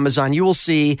look on Amazon, you will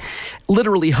see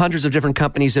literally hundreds of different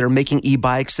companies that are making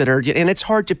e-bikes and it's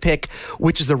hard to pick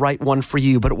which is the right one for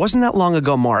you. But it wasn't that long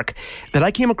ago, Mark, that I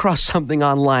came across something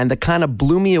online that kind of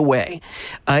blew me away.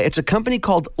 It's a company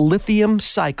called Lithium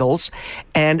Cycles,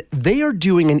 and they are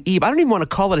doing an I don't even want to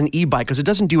call it an e-bike because it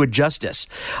doesn't do it justice.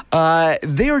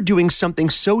 They are doing something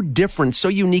so different, so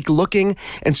unique looking,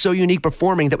 and so unique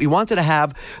performing that we wanted to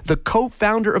have the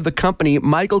co-founder of the company,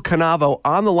 Michael Canavo,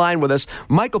 on the line with us.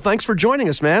 Michael, thanks for joining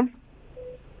us, man.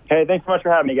 Hey, thanks so much for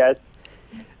having me, guys.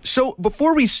 So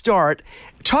before we start,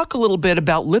 talk a little bit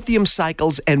about Lithium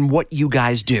Cycles and what you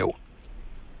guys do.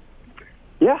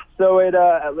 Yeah, so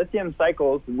at Lithium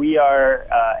Cycles, we are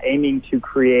aiming to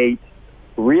create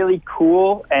really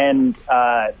cool and,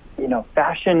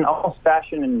 almost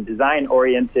fashion and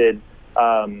design-oriented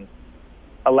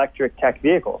electric tech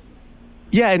vehicles.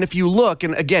 Yeah, and if you look,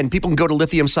 and again, people can go to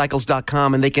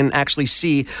lithiumcycles.com and they can actually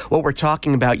see what we're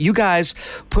talking about. You guys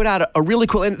put out a really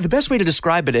cool, and the best way to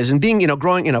describe it is, and being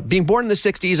born in the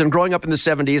 60s and growing up in the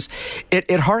 70s,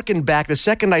 it harkened back the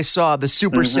second I saw the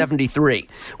Super 73,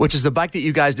 which is the bike that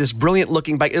you guys, this brilliant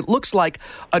looking bike. It looks like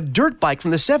a dirt bike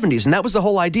from the 70s, and that was the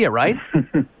whole idea, right?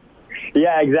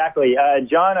 Yeah, exactly.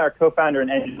 John, our co-founder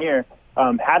and engineer,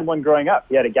 had one growing up.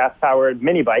 He had a gas-powered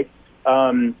mini bike.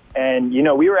 And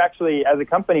we were actually, as a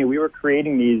company, we were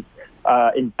creating these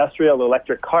industrial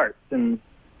electric carts, and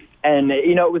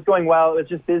it was going well. It was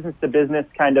just business to business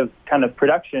kind of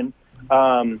production.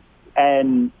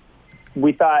 And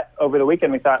we thought over the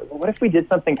weekend, well, what if we did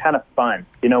something kind of fun?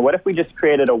 What if we just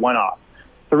created a one-off?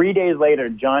 3 days later,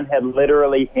 John had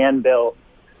literally hand-built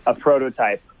a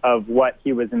prototype of what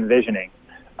he was envisioning.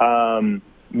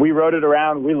 We rode it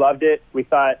around. We loved it. We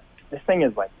thought, this thing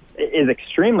is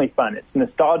extremely fun. It's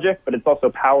nostalgic, but it's also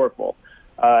powerful.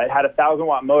 It had a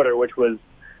 1,000-watt motor, which was,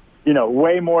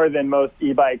 way more than most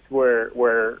e-bikes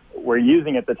were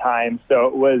using at the time. So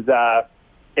it was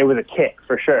a kick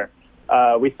for sure.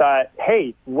 We thought,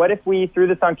 hey, what if we threw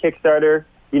this on Kickstarter?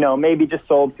 Maybe just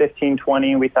sold 15,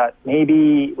 20. We thought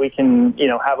maybe we can,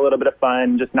 have a little bit of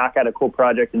fun, just knock out a cool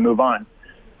project and move on.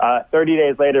 30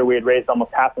 days later, we had raised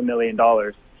almost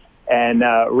 $500,000 and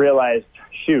realized,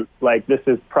 shoot, this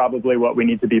is probably what we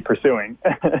need to be pursuing.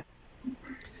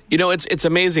 It's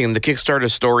amazing. The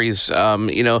Kickstarter stories,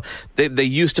 they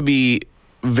used to be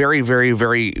very, very,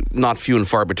 very not few and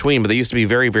far between, but they used to be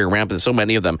very, very rampant. So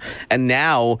many of them. And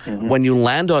now when you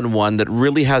land on one that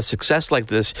really has success like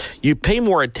this, you pay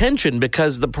more attention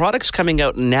because the products coming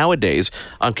out nowadays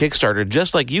on Kickstarter,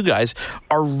 just like you guys,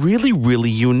 are really, really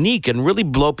unique and really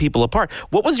blow people apart.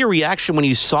 What was your reaction when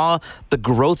you saw the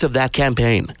growth of that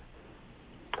campaign?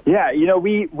 Yeah,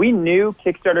 we knew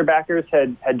Kickstarter backers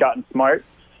had gotten smart.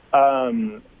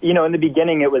 In the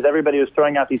beginning, it was everybody was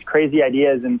throwing out these crazy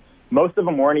ideas, and most of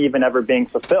them weren't even ever being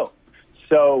fulfilled.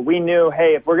 So we knew,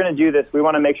 hey, if we're going to do this, we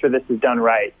want to make sure this is done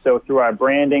right. So through our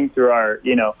branding, through our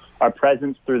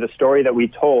presence, through the story that we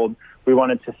told, we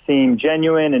wanted to seem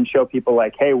genuine and show people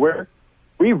hey,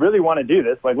 we really want to do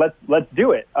this. Let's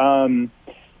do it. And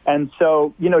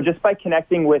so, just by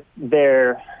connecting with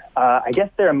their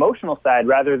emotional side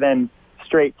rather than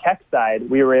straight tech side,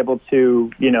 we were able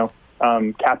to,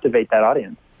 captivate that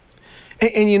audience.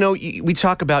 And we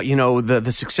talk about,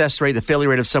 the success rate, the failure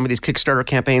rate of some of these Kickstarter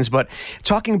campaigns, but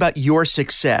talking about your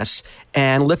success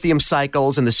and Lithium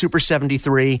Cycles and the Super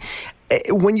 73,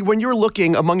 when you're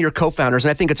looking among your co-founders, and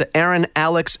I think it's Aaron,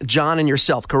 Alex, John, and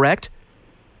yourself, correct?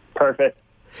 Perfect.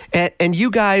 And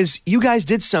you guys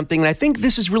did something, and I think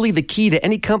this is really the key to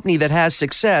any company that has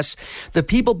success. The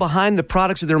people behind the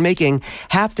products that they're making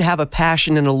have to have a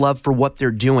passion and a love for what they're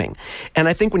doing. And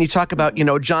I think when you talk about,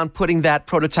 John putting that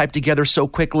prototype together so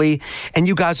quickly, and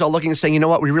you guys all looking and saying,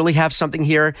 we really have something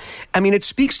here. I mean, it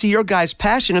speaks to your guys'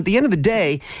 passion. At the end of the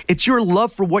day, it's your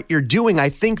love for what you're doing, I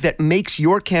think, that makes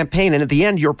your campaign, and at the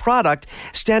end, your product,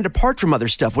 stand apart from other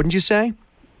stuff, wouldn't you say?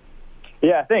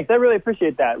 Yeah, thanks. I really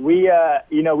appreciate that. We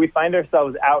find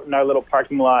ourselves out in our little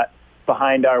parking lot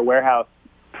behind our warehouse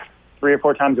 3 or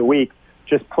 4 times a week,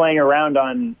 just playing around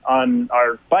on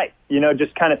our bike,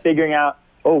 just kind of figuring out,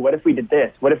 what if we did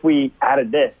this? What if we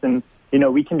added this? And,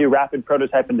 we can do rapid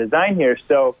prototype and design here.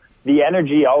 So the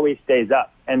energy always stays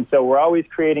up. And so we're always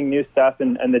creating new stuff.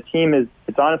 And the team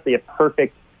it's honestly a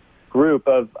perfect group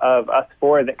of us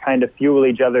 4 that kind of fuel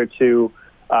each other to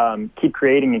keep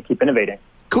creating and keep innovating.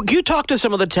 Could you talk to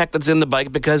some of the tech that's in the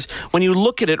bike? Because when you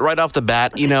look at it right off the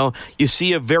bat, you know, you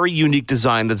see a very unique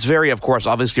design that's very, of course,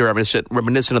 obviously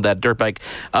reminiscent of that dirt bike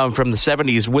from the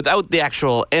 70s without the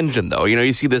actual engine, though. You know,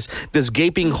 you see this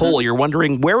gaping hole. You're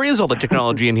wondering, where is all the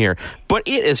technology in here? But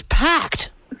it is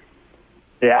packed.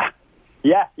 Yeah,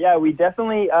 we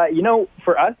definitely,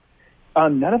 for us,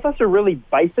 none of us are really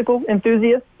bicycle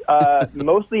enthusiasts,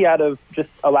 mostly out of just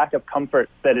a lack of comfort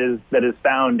that is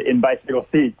found in bicycle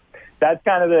seats. That's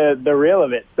kind of the real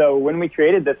of it. So when we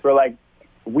created this, we're like,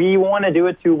 we want to do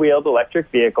a two-wheeled electric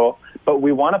vehicle, but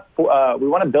we want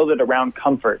to build it around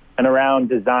comfort and around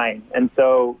design. And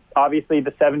so obviously the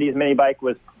 70s mini bike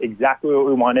was exactly what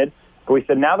we wanted. But we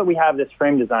said, now that we have this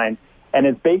frame design, and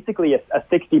it's basically a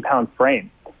 60-pound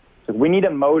frame, so we need a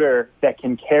motor that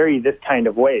can carry this kind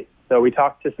of weight. So we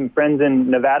talked to some friends in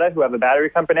Nevada who have a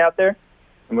battery company out there,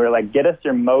 and we were like, get us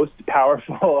your most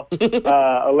powerful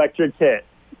electric kit.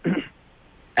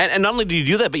 And not only did you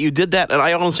do that, but you did that, and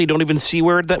I honestly don't even see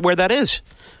where that is.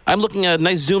 I'm looking at a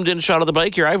nice zoomed-in shot of the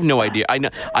bike here. I have no idea.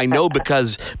 I know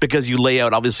because you lay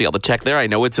out, obviously, all the tech there. I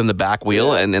know it's in the back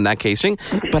wheel and in that casing.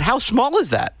 But how small is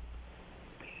that?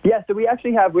 Yeah, so we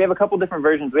actually have a couple different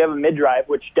versions. We have a mid-drive,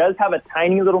 which does have a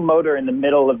tiny little motor in the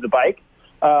middle of the bike,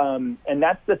 and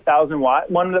that's the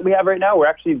 1,000-watt one that we have right now. We're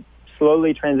actually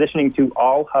slowly transitioning to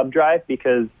all hub drive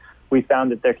because we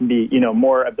found that there can be,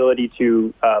 more ability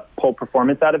to pull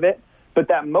performance out of it. But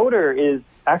that motor is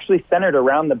actually centered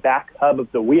around the back hub of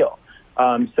the wheel.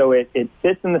 So it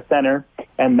sits in the center,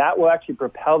 and that will actually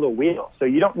propel the wheel. So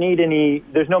you don't need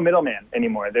there's no middleman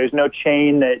anymore. There's no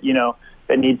chain that,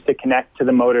 that needs to connect to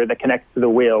the motor that connects to the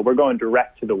wheel. We're going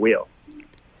direct to the wheel.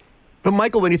 But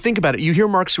Michael, when you think about it, you hear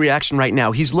Mark's reaction right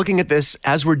now. He's looking at this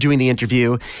as we're doing the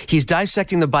interview. He's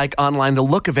dissecting the bike online, the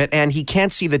look of it, and he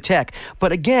can't see the tech.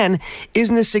 But again,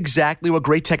 isn't this exactly what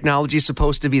great technology is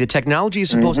supposed to be? The technology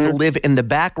is supposed to live in the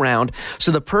background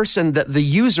so the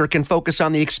user can focus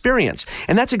on the experience.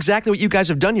 And that's exactly what you guys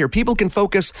have done here. People can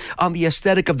focus on the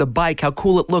aesthetic of the bike, how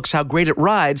cool it looks, how great it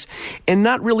rides, and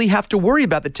not really have to worry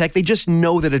about the tech. They just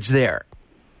know that it's there.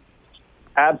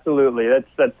 Absolutely.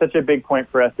 That's such a big point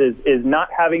for us is not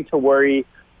having to worry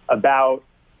about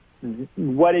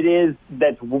what it is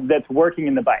that's working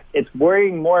in the bike. It's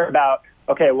worrying more about,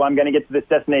 okay, well, I'm going to get to this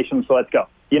destination, so let's go.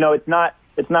 It's not,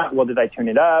 well, did I tune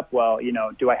it up? Well,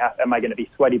 am I going to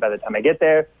be sweaty by the time I get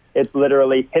there? It's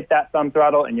literally hit that thumb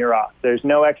throttle and you're off. There's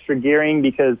no extra gearing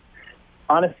because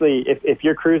honestly, if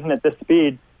you're cruising at this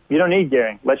speed, you don't need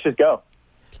gearing. Let's just go.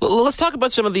 Let's talk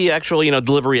about some of the actual,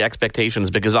 delivery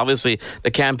expectations, because obviously the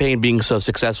campaign being so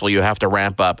successful, you have to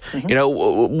ramp up.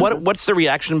 What's the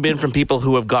reaction been from people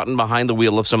who have gotten behind the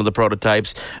wheel of some of the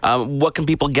prototypes? What can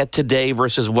people get today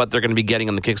versus what they're going to be getting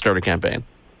in the Kickstarter campaign?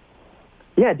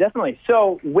 Yeah, definitely.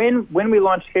 So when we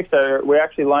launched Kickstarter, we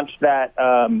actually launched that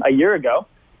a year ago,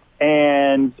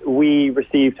 and we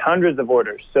received hundreds of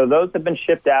orders. So those have been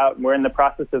shipped out, and we're in the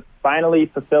process of finally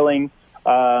fulfilling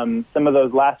some of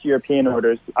those last European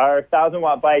orders. Our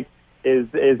 1,000-watt bike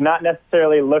is not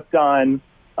necessarily looked on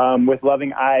with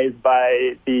loving eyes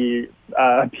by the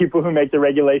people who make the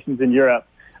regulations in Europe.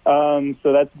 So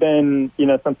that's been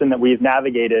something that we've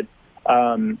navigated.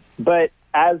 But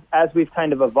as we've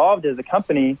kind of evolved as a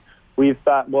company, we've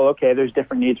thought, well, okay, there's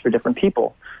different needs for different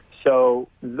people. So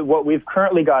what we've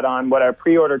currently got on, what our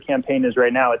pre-order campaign is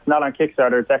right now, it's not on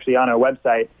Kickstarter, it's actually on our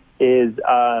website, is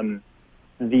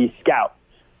the Scout.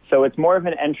 So it's more of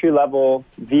an entry-level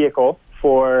vehicle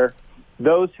for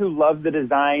those who love the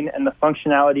design and the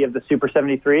functionality of the Super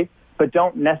 73, but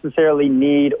don't necessarily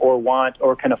need or want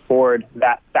or can afford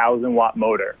that 1,000-watt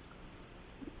motor.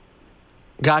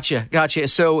 Gotcha.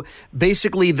 So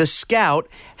basically the Scout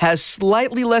has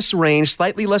slightly less range,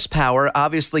 slightly less power.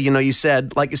 Obviously, you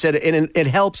said, it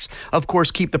helps, of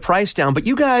course, keep the price down. But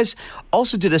you guys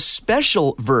also did a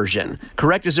special version,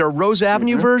 correct? Is there a Rose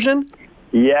Avenue version?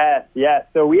 Yes.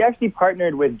 So we actually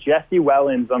partnered with Jesse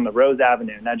Wellens on the Rose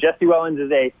Avenue. Now, Jesse Wellens is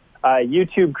a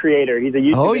YouTube creator. He's a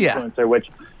YouTube influencer, which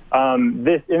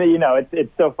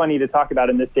it's so funny to talk about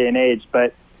in this day and age.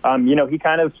 But he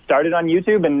kind of started on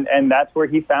YouTube, and that's where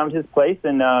he found his place.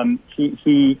 And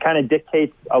he kind of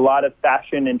dictates a lot of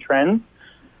fashion and trends.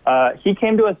 He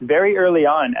came to us very early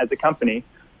on as a company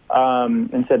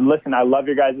and said, "Listen, I love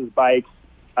your guys' bikes.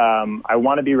 I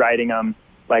want to be riding them.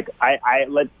 Like,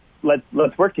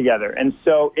 let's work together." And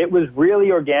so it was really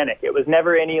organic. It was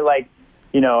never any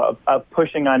of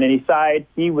pushing on any side.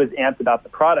 He was amped about the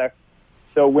product.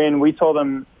 So when we told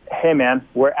him, "Hey man,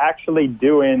 we're actually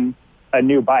doing a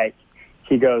new bike,"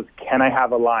 he goes, "Can I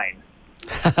have a line?"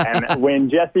 And when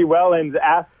Jesse Wellens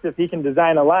asks if he can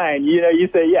design a line, you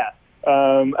say yes.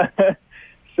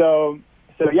 So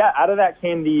So yeah, out of that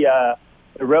came the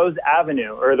Rose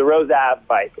Avenue or the Rose Ave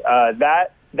bike.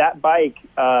 That bike,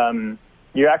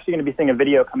 you're actually going to be seeing a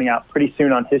video coming out pretty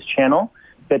soon on his channel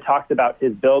that talks about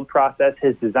his build process,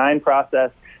 his design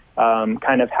process,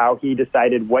 kind of how he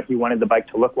decided what he wanted the bike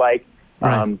to look like,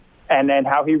 and then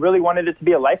how he really wanted it to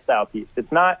be a lifestyle piece.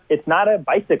 It's not a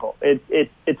bicycle.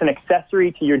 It's an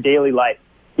accessory to your daily life.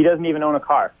 He doesn't even own a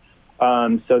car.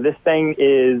 So this thing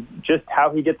is just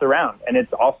how he gets around. And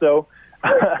it's also,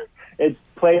 it's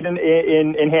played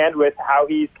in hand with how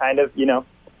he's kind of,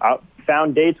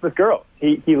 found dates with girls.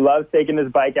 He loves taking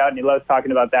his bike out, and he loves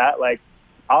talking about that. Like,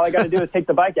 all I got to do is take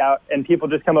the bike out, and people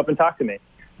just come up and talk to me.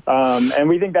 And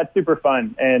we think that's super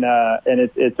fun, and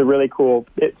it's a really cool.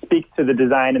 It speaks to the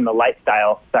design and the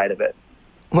lifestyle side of it.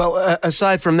 Well,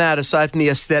 aside from the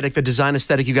aesthetic, the design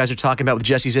aesthetic you guys are talking about with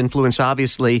Jesse's influence,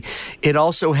 obviously, it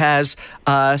also has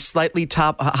slightly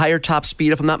higher top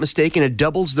speed, if I'm not mistaken. It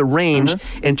doubles the range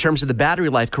in terms of the battery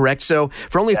life, correct? So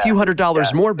for only a few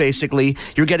 $100s more, basically,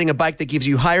 you're getting a bike that gives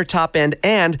you higher top end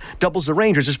and doubles the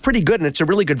range, which is pretty good, and it's a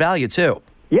really good value, too.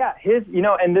 Yeah,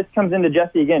 and this comes into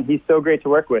Jesse again. He's so great to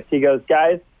work with. He goes,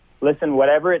 guys, listen,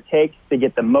 whatever it takes to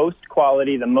get the most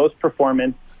quality, the most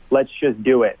performance, let's just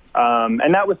do it.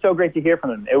 And that was so great to hear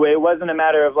from him. It wasn't a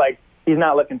matter of like, he's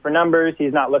not looking for numbers. He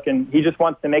just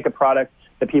wants to make a product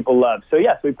that people love. So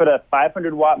yes, we put a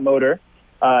 500-watt motor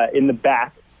in the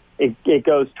back. It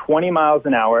goes 20 miles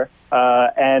an hour,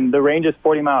 and the range is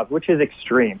 40 miles, which is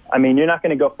extreme. I mean, you're not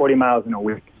going to go 40 miles in a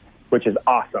week, which is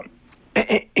awesome.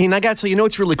 And I got to tell you,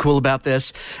 what's really cool about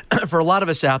this for a lot of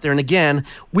us out there, and again,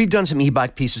 we've done some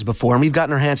e-bike pieces before, and we've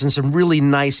gotten our hands on some really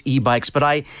nice e-bikes, but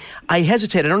I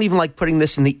hesitate. I don't even like putting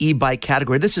this in the e-bike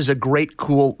category. This is a great,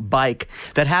 cool bike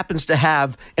that happens to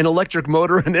have an electric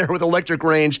motor in there with electric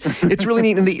range. It's really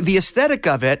neat. And the aesthetic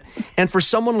of it, and for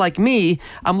someone like me,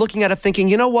 I'm looking at it thinking,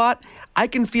 you know what? I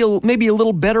can feel maybe a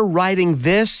little better riding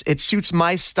this. It suits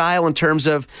my style in terms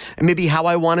of maybe how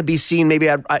I want to be seen. Maybe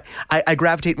I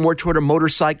gravitate more toward a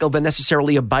motorcycle than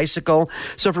necessarily a bicycle.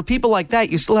 So for people like that,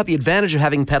 you still have the advantage of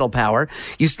having pedal power.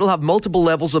 You still have multiple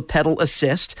levels of pedal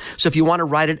assist. So if you want to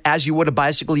ride it as you would a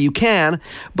bicycle, you can.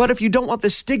 But if you don't want the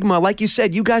stigma, like you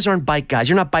said, you guys aren't bike guys.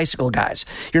 You're not bicycle guys.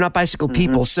 You're not bicycle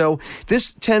people. So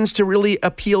this tends to really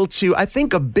appeal to, I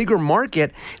think, a bigger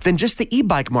market than just the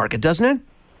e-bike market, doesn't it?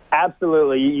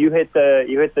 Absolutely. You hit the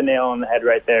nail on the head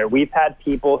right there. We've had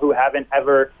people who haven't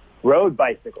ever rode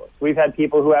bicycles. We've had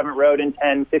people who haven't rode in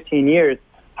 10, 15 years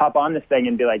hop on this thing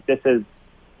and be like, this is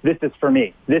for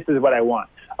me. This is what I want.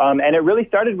 And it really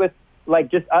started with like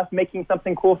just us making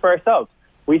something cool for ourselves.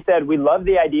 We said, we love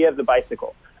the idea of the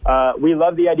bicycle. We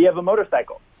love the idea of a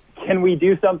motorcycle. Can we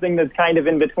do something that's kind of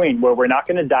in between where we're not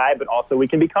going to die, but also we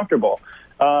can be comfortable?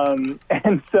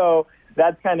 And so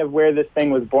that's kind of where this thing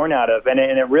was born out of. And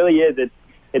it really is.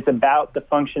 It's about the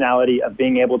functionality of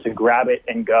being able to grab it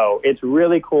and go. It's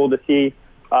really cool to see,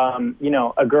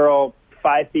 a girl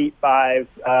 5'5",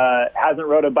 hasn't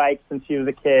rode a bike since she was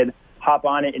a kid, hop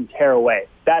on it and tear away.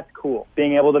 That's cool.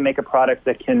 Being able to make a product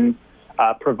that can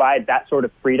provide that sort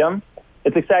of freedom,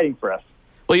 it's exciting for us.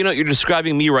 Well, you're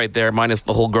describing me right there, minus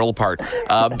the whole girl part.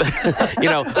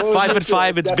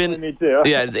 5'5", it's been, me too.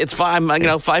 Yeah, it's fine.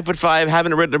 5'5",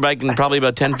 haven't ridden a bike in probably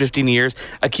about 10, 15 years.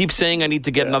 I keep saying I need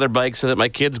to get another bike so that my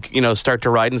kids, start to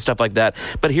ride and stuff like that.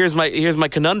 But here's my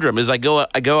conundrum: is I go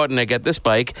out and I get this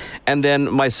bike, and then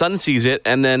my son sees it,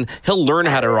 and then he'll learn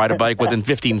how to ride a bike within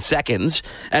 15 seconds,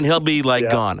 and he'll be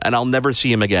gone, and I'll never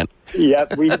see him again.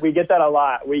 Yep, we get that a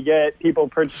lot. We get people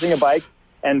purchasing a bike,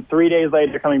 and 3 days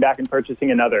later coming back and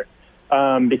purchasing another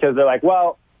because they're like,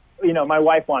 well, my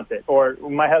wife wants it, or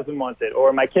my husband wants it,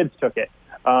 or my kids took it.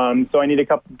 So I need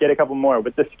to get a couple more.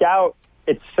 With the Scout,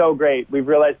 it's so great. We've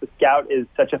realized the Scout is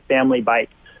such a family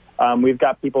bike. We've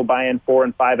got people buying 4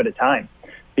 and 5 at a time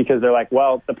because they're like,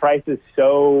 well, the price is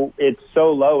so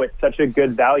low. It's such a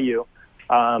good value.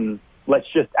 Let's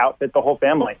just outfit the whole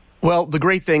family. Well, the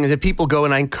great thing is that people go,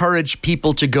 and I encourage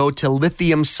people to go to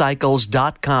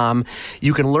lithiumcycles.com.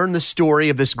 You can learn the story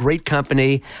of this great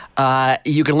company.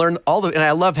 You can learn and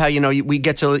I love how, we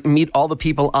get to meet all the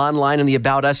people online in the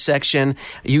About Us section.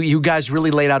 You guys really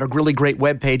laid out a really great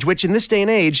webpage, which in this day and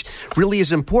age really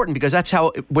is important because that's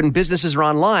how, when businesses are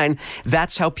online,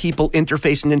 that's how people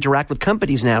interface and interact with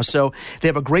companies now. So they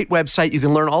have a great website. You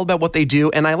can learn all about what they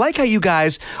do. And I like how you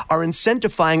guys are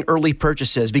incentifying early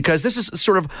purchases because this is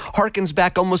sort of harkens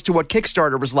back almost to what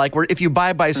Kickstarter was like, where if you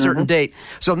buy by a certain date.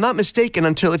 So I'm not mistaken,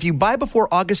 if you buy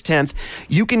before August 10th,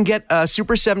 you can get a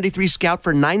Super 73 Scout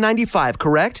for $995,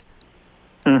 correct?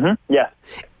 Yeah.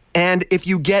 And if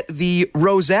you get the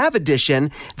Rose Ave edition,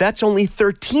 that's only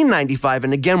 $13.95.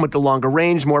 And again, with the longer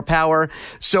range, more power.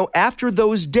 So after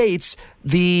those dates,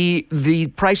 the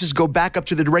prices go back up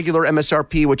to the regular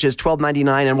MSRP, which is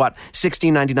 $12.99 and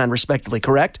 $16.99 respectively,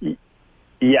 correct?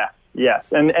 Yes.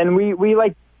 And we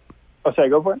like... Oh, sorry,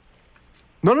 go for it.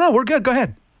 No, we're good. Go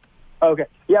ahead. Okay.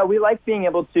 Yeah, we like being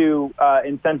able to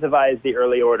incentivize the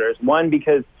early orders. One,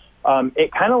 because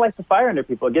it kind of lights the fire under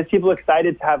people. It gets people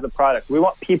excited to have the product. We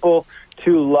want people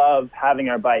to love having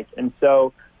our bike. And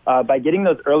so by getting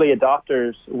those early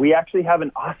adopters, we actually have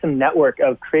an awesome network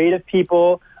of creative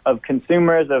people, of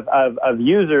consumers, of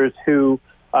users who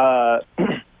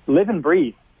live and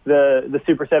breathe the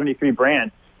Super 73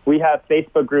 brand. We have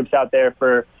Facebook groups out there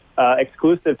for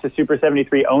exclusive to Super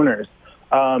 73 owners.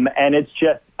 And it's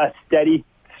just a steady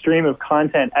stream of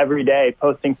content every day,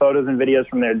 posting photos and videos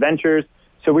from their adventures.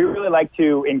 So we really like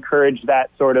to encourage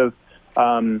that sort of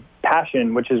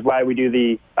passion, which is why we do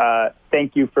the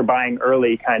thank you for buying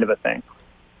early kind of a thing.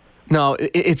 No,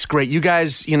 it's great. You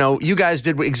guys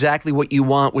did exactly what you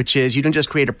want, which is you didn't just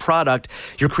create a product,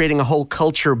 you're creating a whole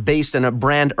culture based and a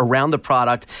brand around the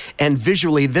product. And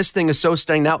visually, this thing is so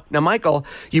stunning. Now, Michael,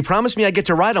 you promised me I get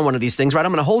to ride on one of these things, right?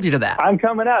 I'm going to hold you to that. I'm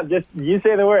coming up. Just you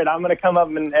say the word. I'm going to come up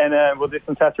and we'll do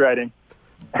some test riding.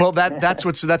 Well, that's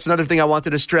another thing I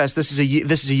wanted to stress. This is a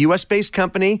U.S.-based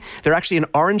company. They're actually in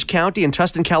Orange County in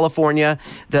Tustin, California.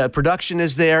 The production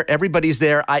is there. Everybody's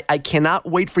there. I cannot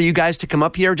wait for you guys to come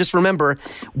up here. Just remember,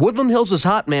 Woodland Hills is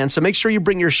hot, man, so make sure you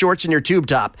bring your shorts and your tube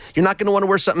top. You're not going to want to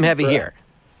wear something heavy here.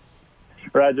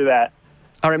 Roger that.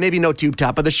 All right, maybe no tube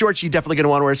top, but the shorts you're definitely going to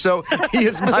want to wear. So he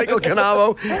is Michael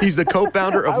Canavo. He's the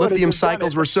co-founder of Lithium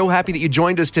Cycles. We're so happy that you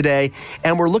joined us today,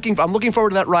 and I'm looking forward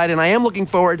to that ride, and I am looking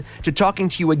forward to talking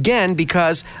to you again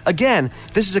because, again,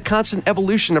 this is a constant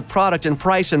evolution of product and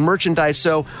price and merchandise,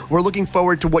 so we're looking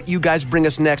forward to what you guys bring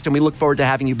us next, and we look forward to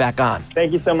having you back on.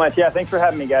 Thank you so much. Yeah, thanks for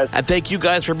having me, guys. And thank you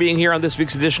guys for being here on this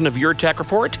week's edition of Your Tech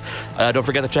Report. Don't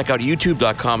forget to check out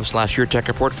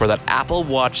youtube.com/YourTechReport for that Apple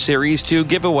Watch Series 2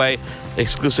 giveaway,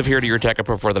 exclusive here to Your Tech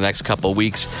Report for the next couple of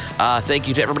weeks. Thank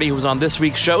you to everybody who was on this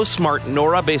week's show. Smart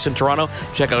Nora, based in Toronto.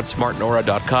 Check out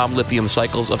smartnora.com. Lithium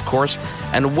Cycles, of course.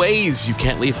 And Waze. You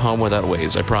can't leave home without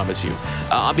Waze, I promise you.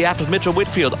 On behalf of Mitchell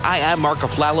Whitfield, I am Mark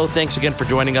Aflalo. Thanks again for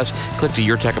joining us. Click to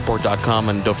YourTechReport.com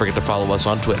and don't forget to follow us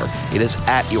on Twitter. It is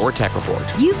at Your Tech Report.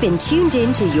 You've been tuned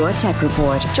in to Your Tech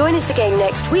Report. Join us again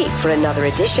next week for another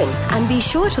edition. And be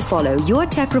sure to follow Your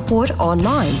Tech Report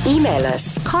online. Email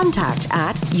us,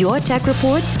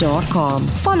 contact@YourTechReport.com.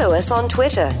 Follow us on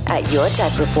Twitter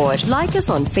 @YourTechReport. Like us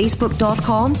on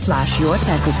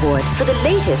Facebook.com/YourTechReport. For the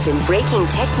latest in breaking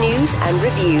tech news and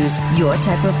reviews,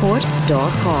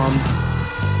 YourTechReport.com.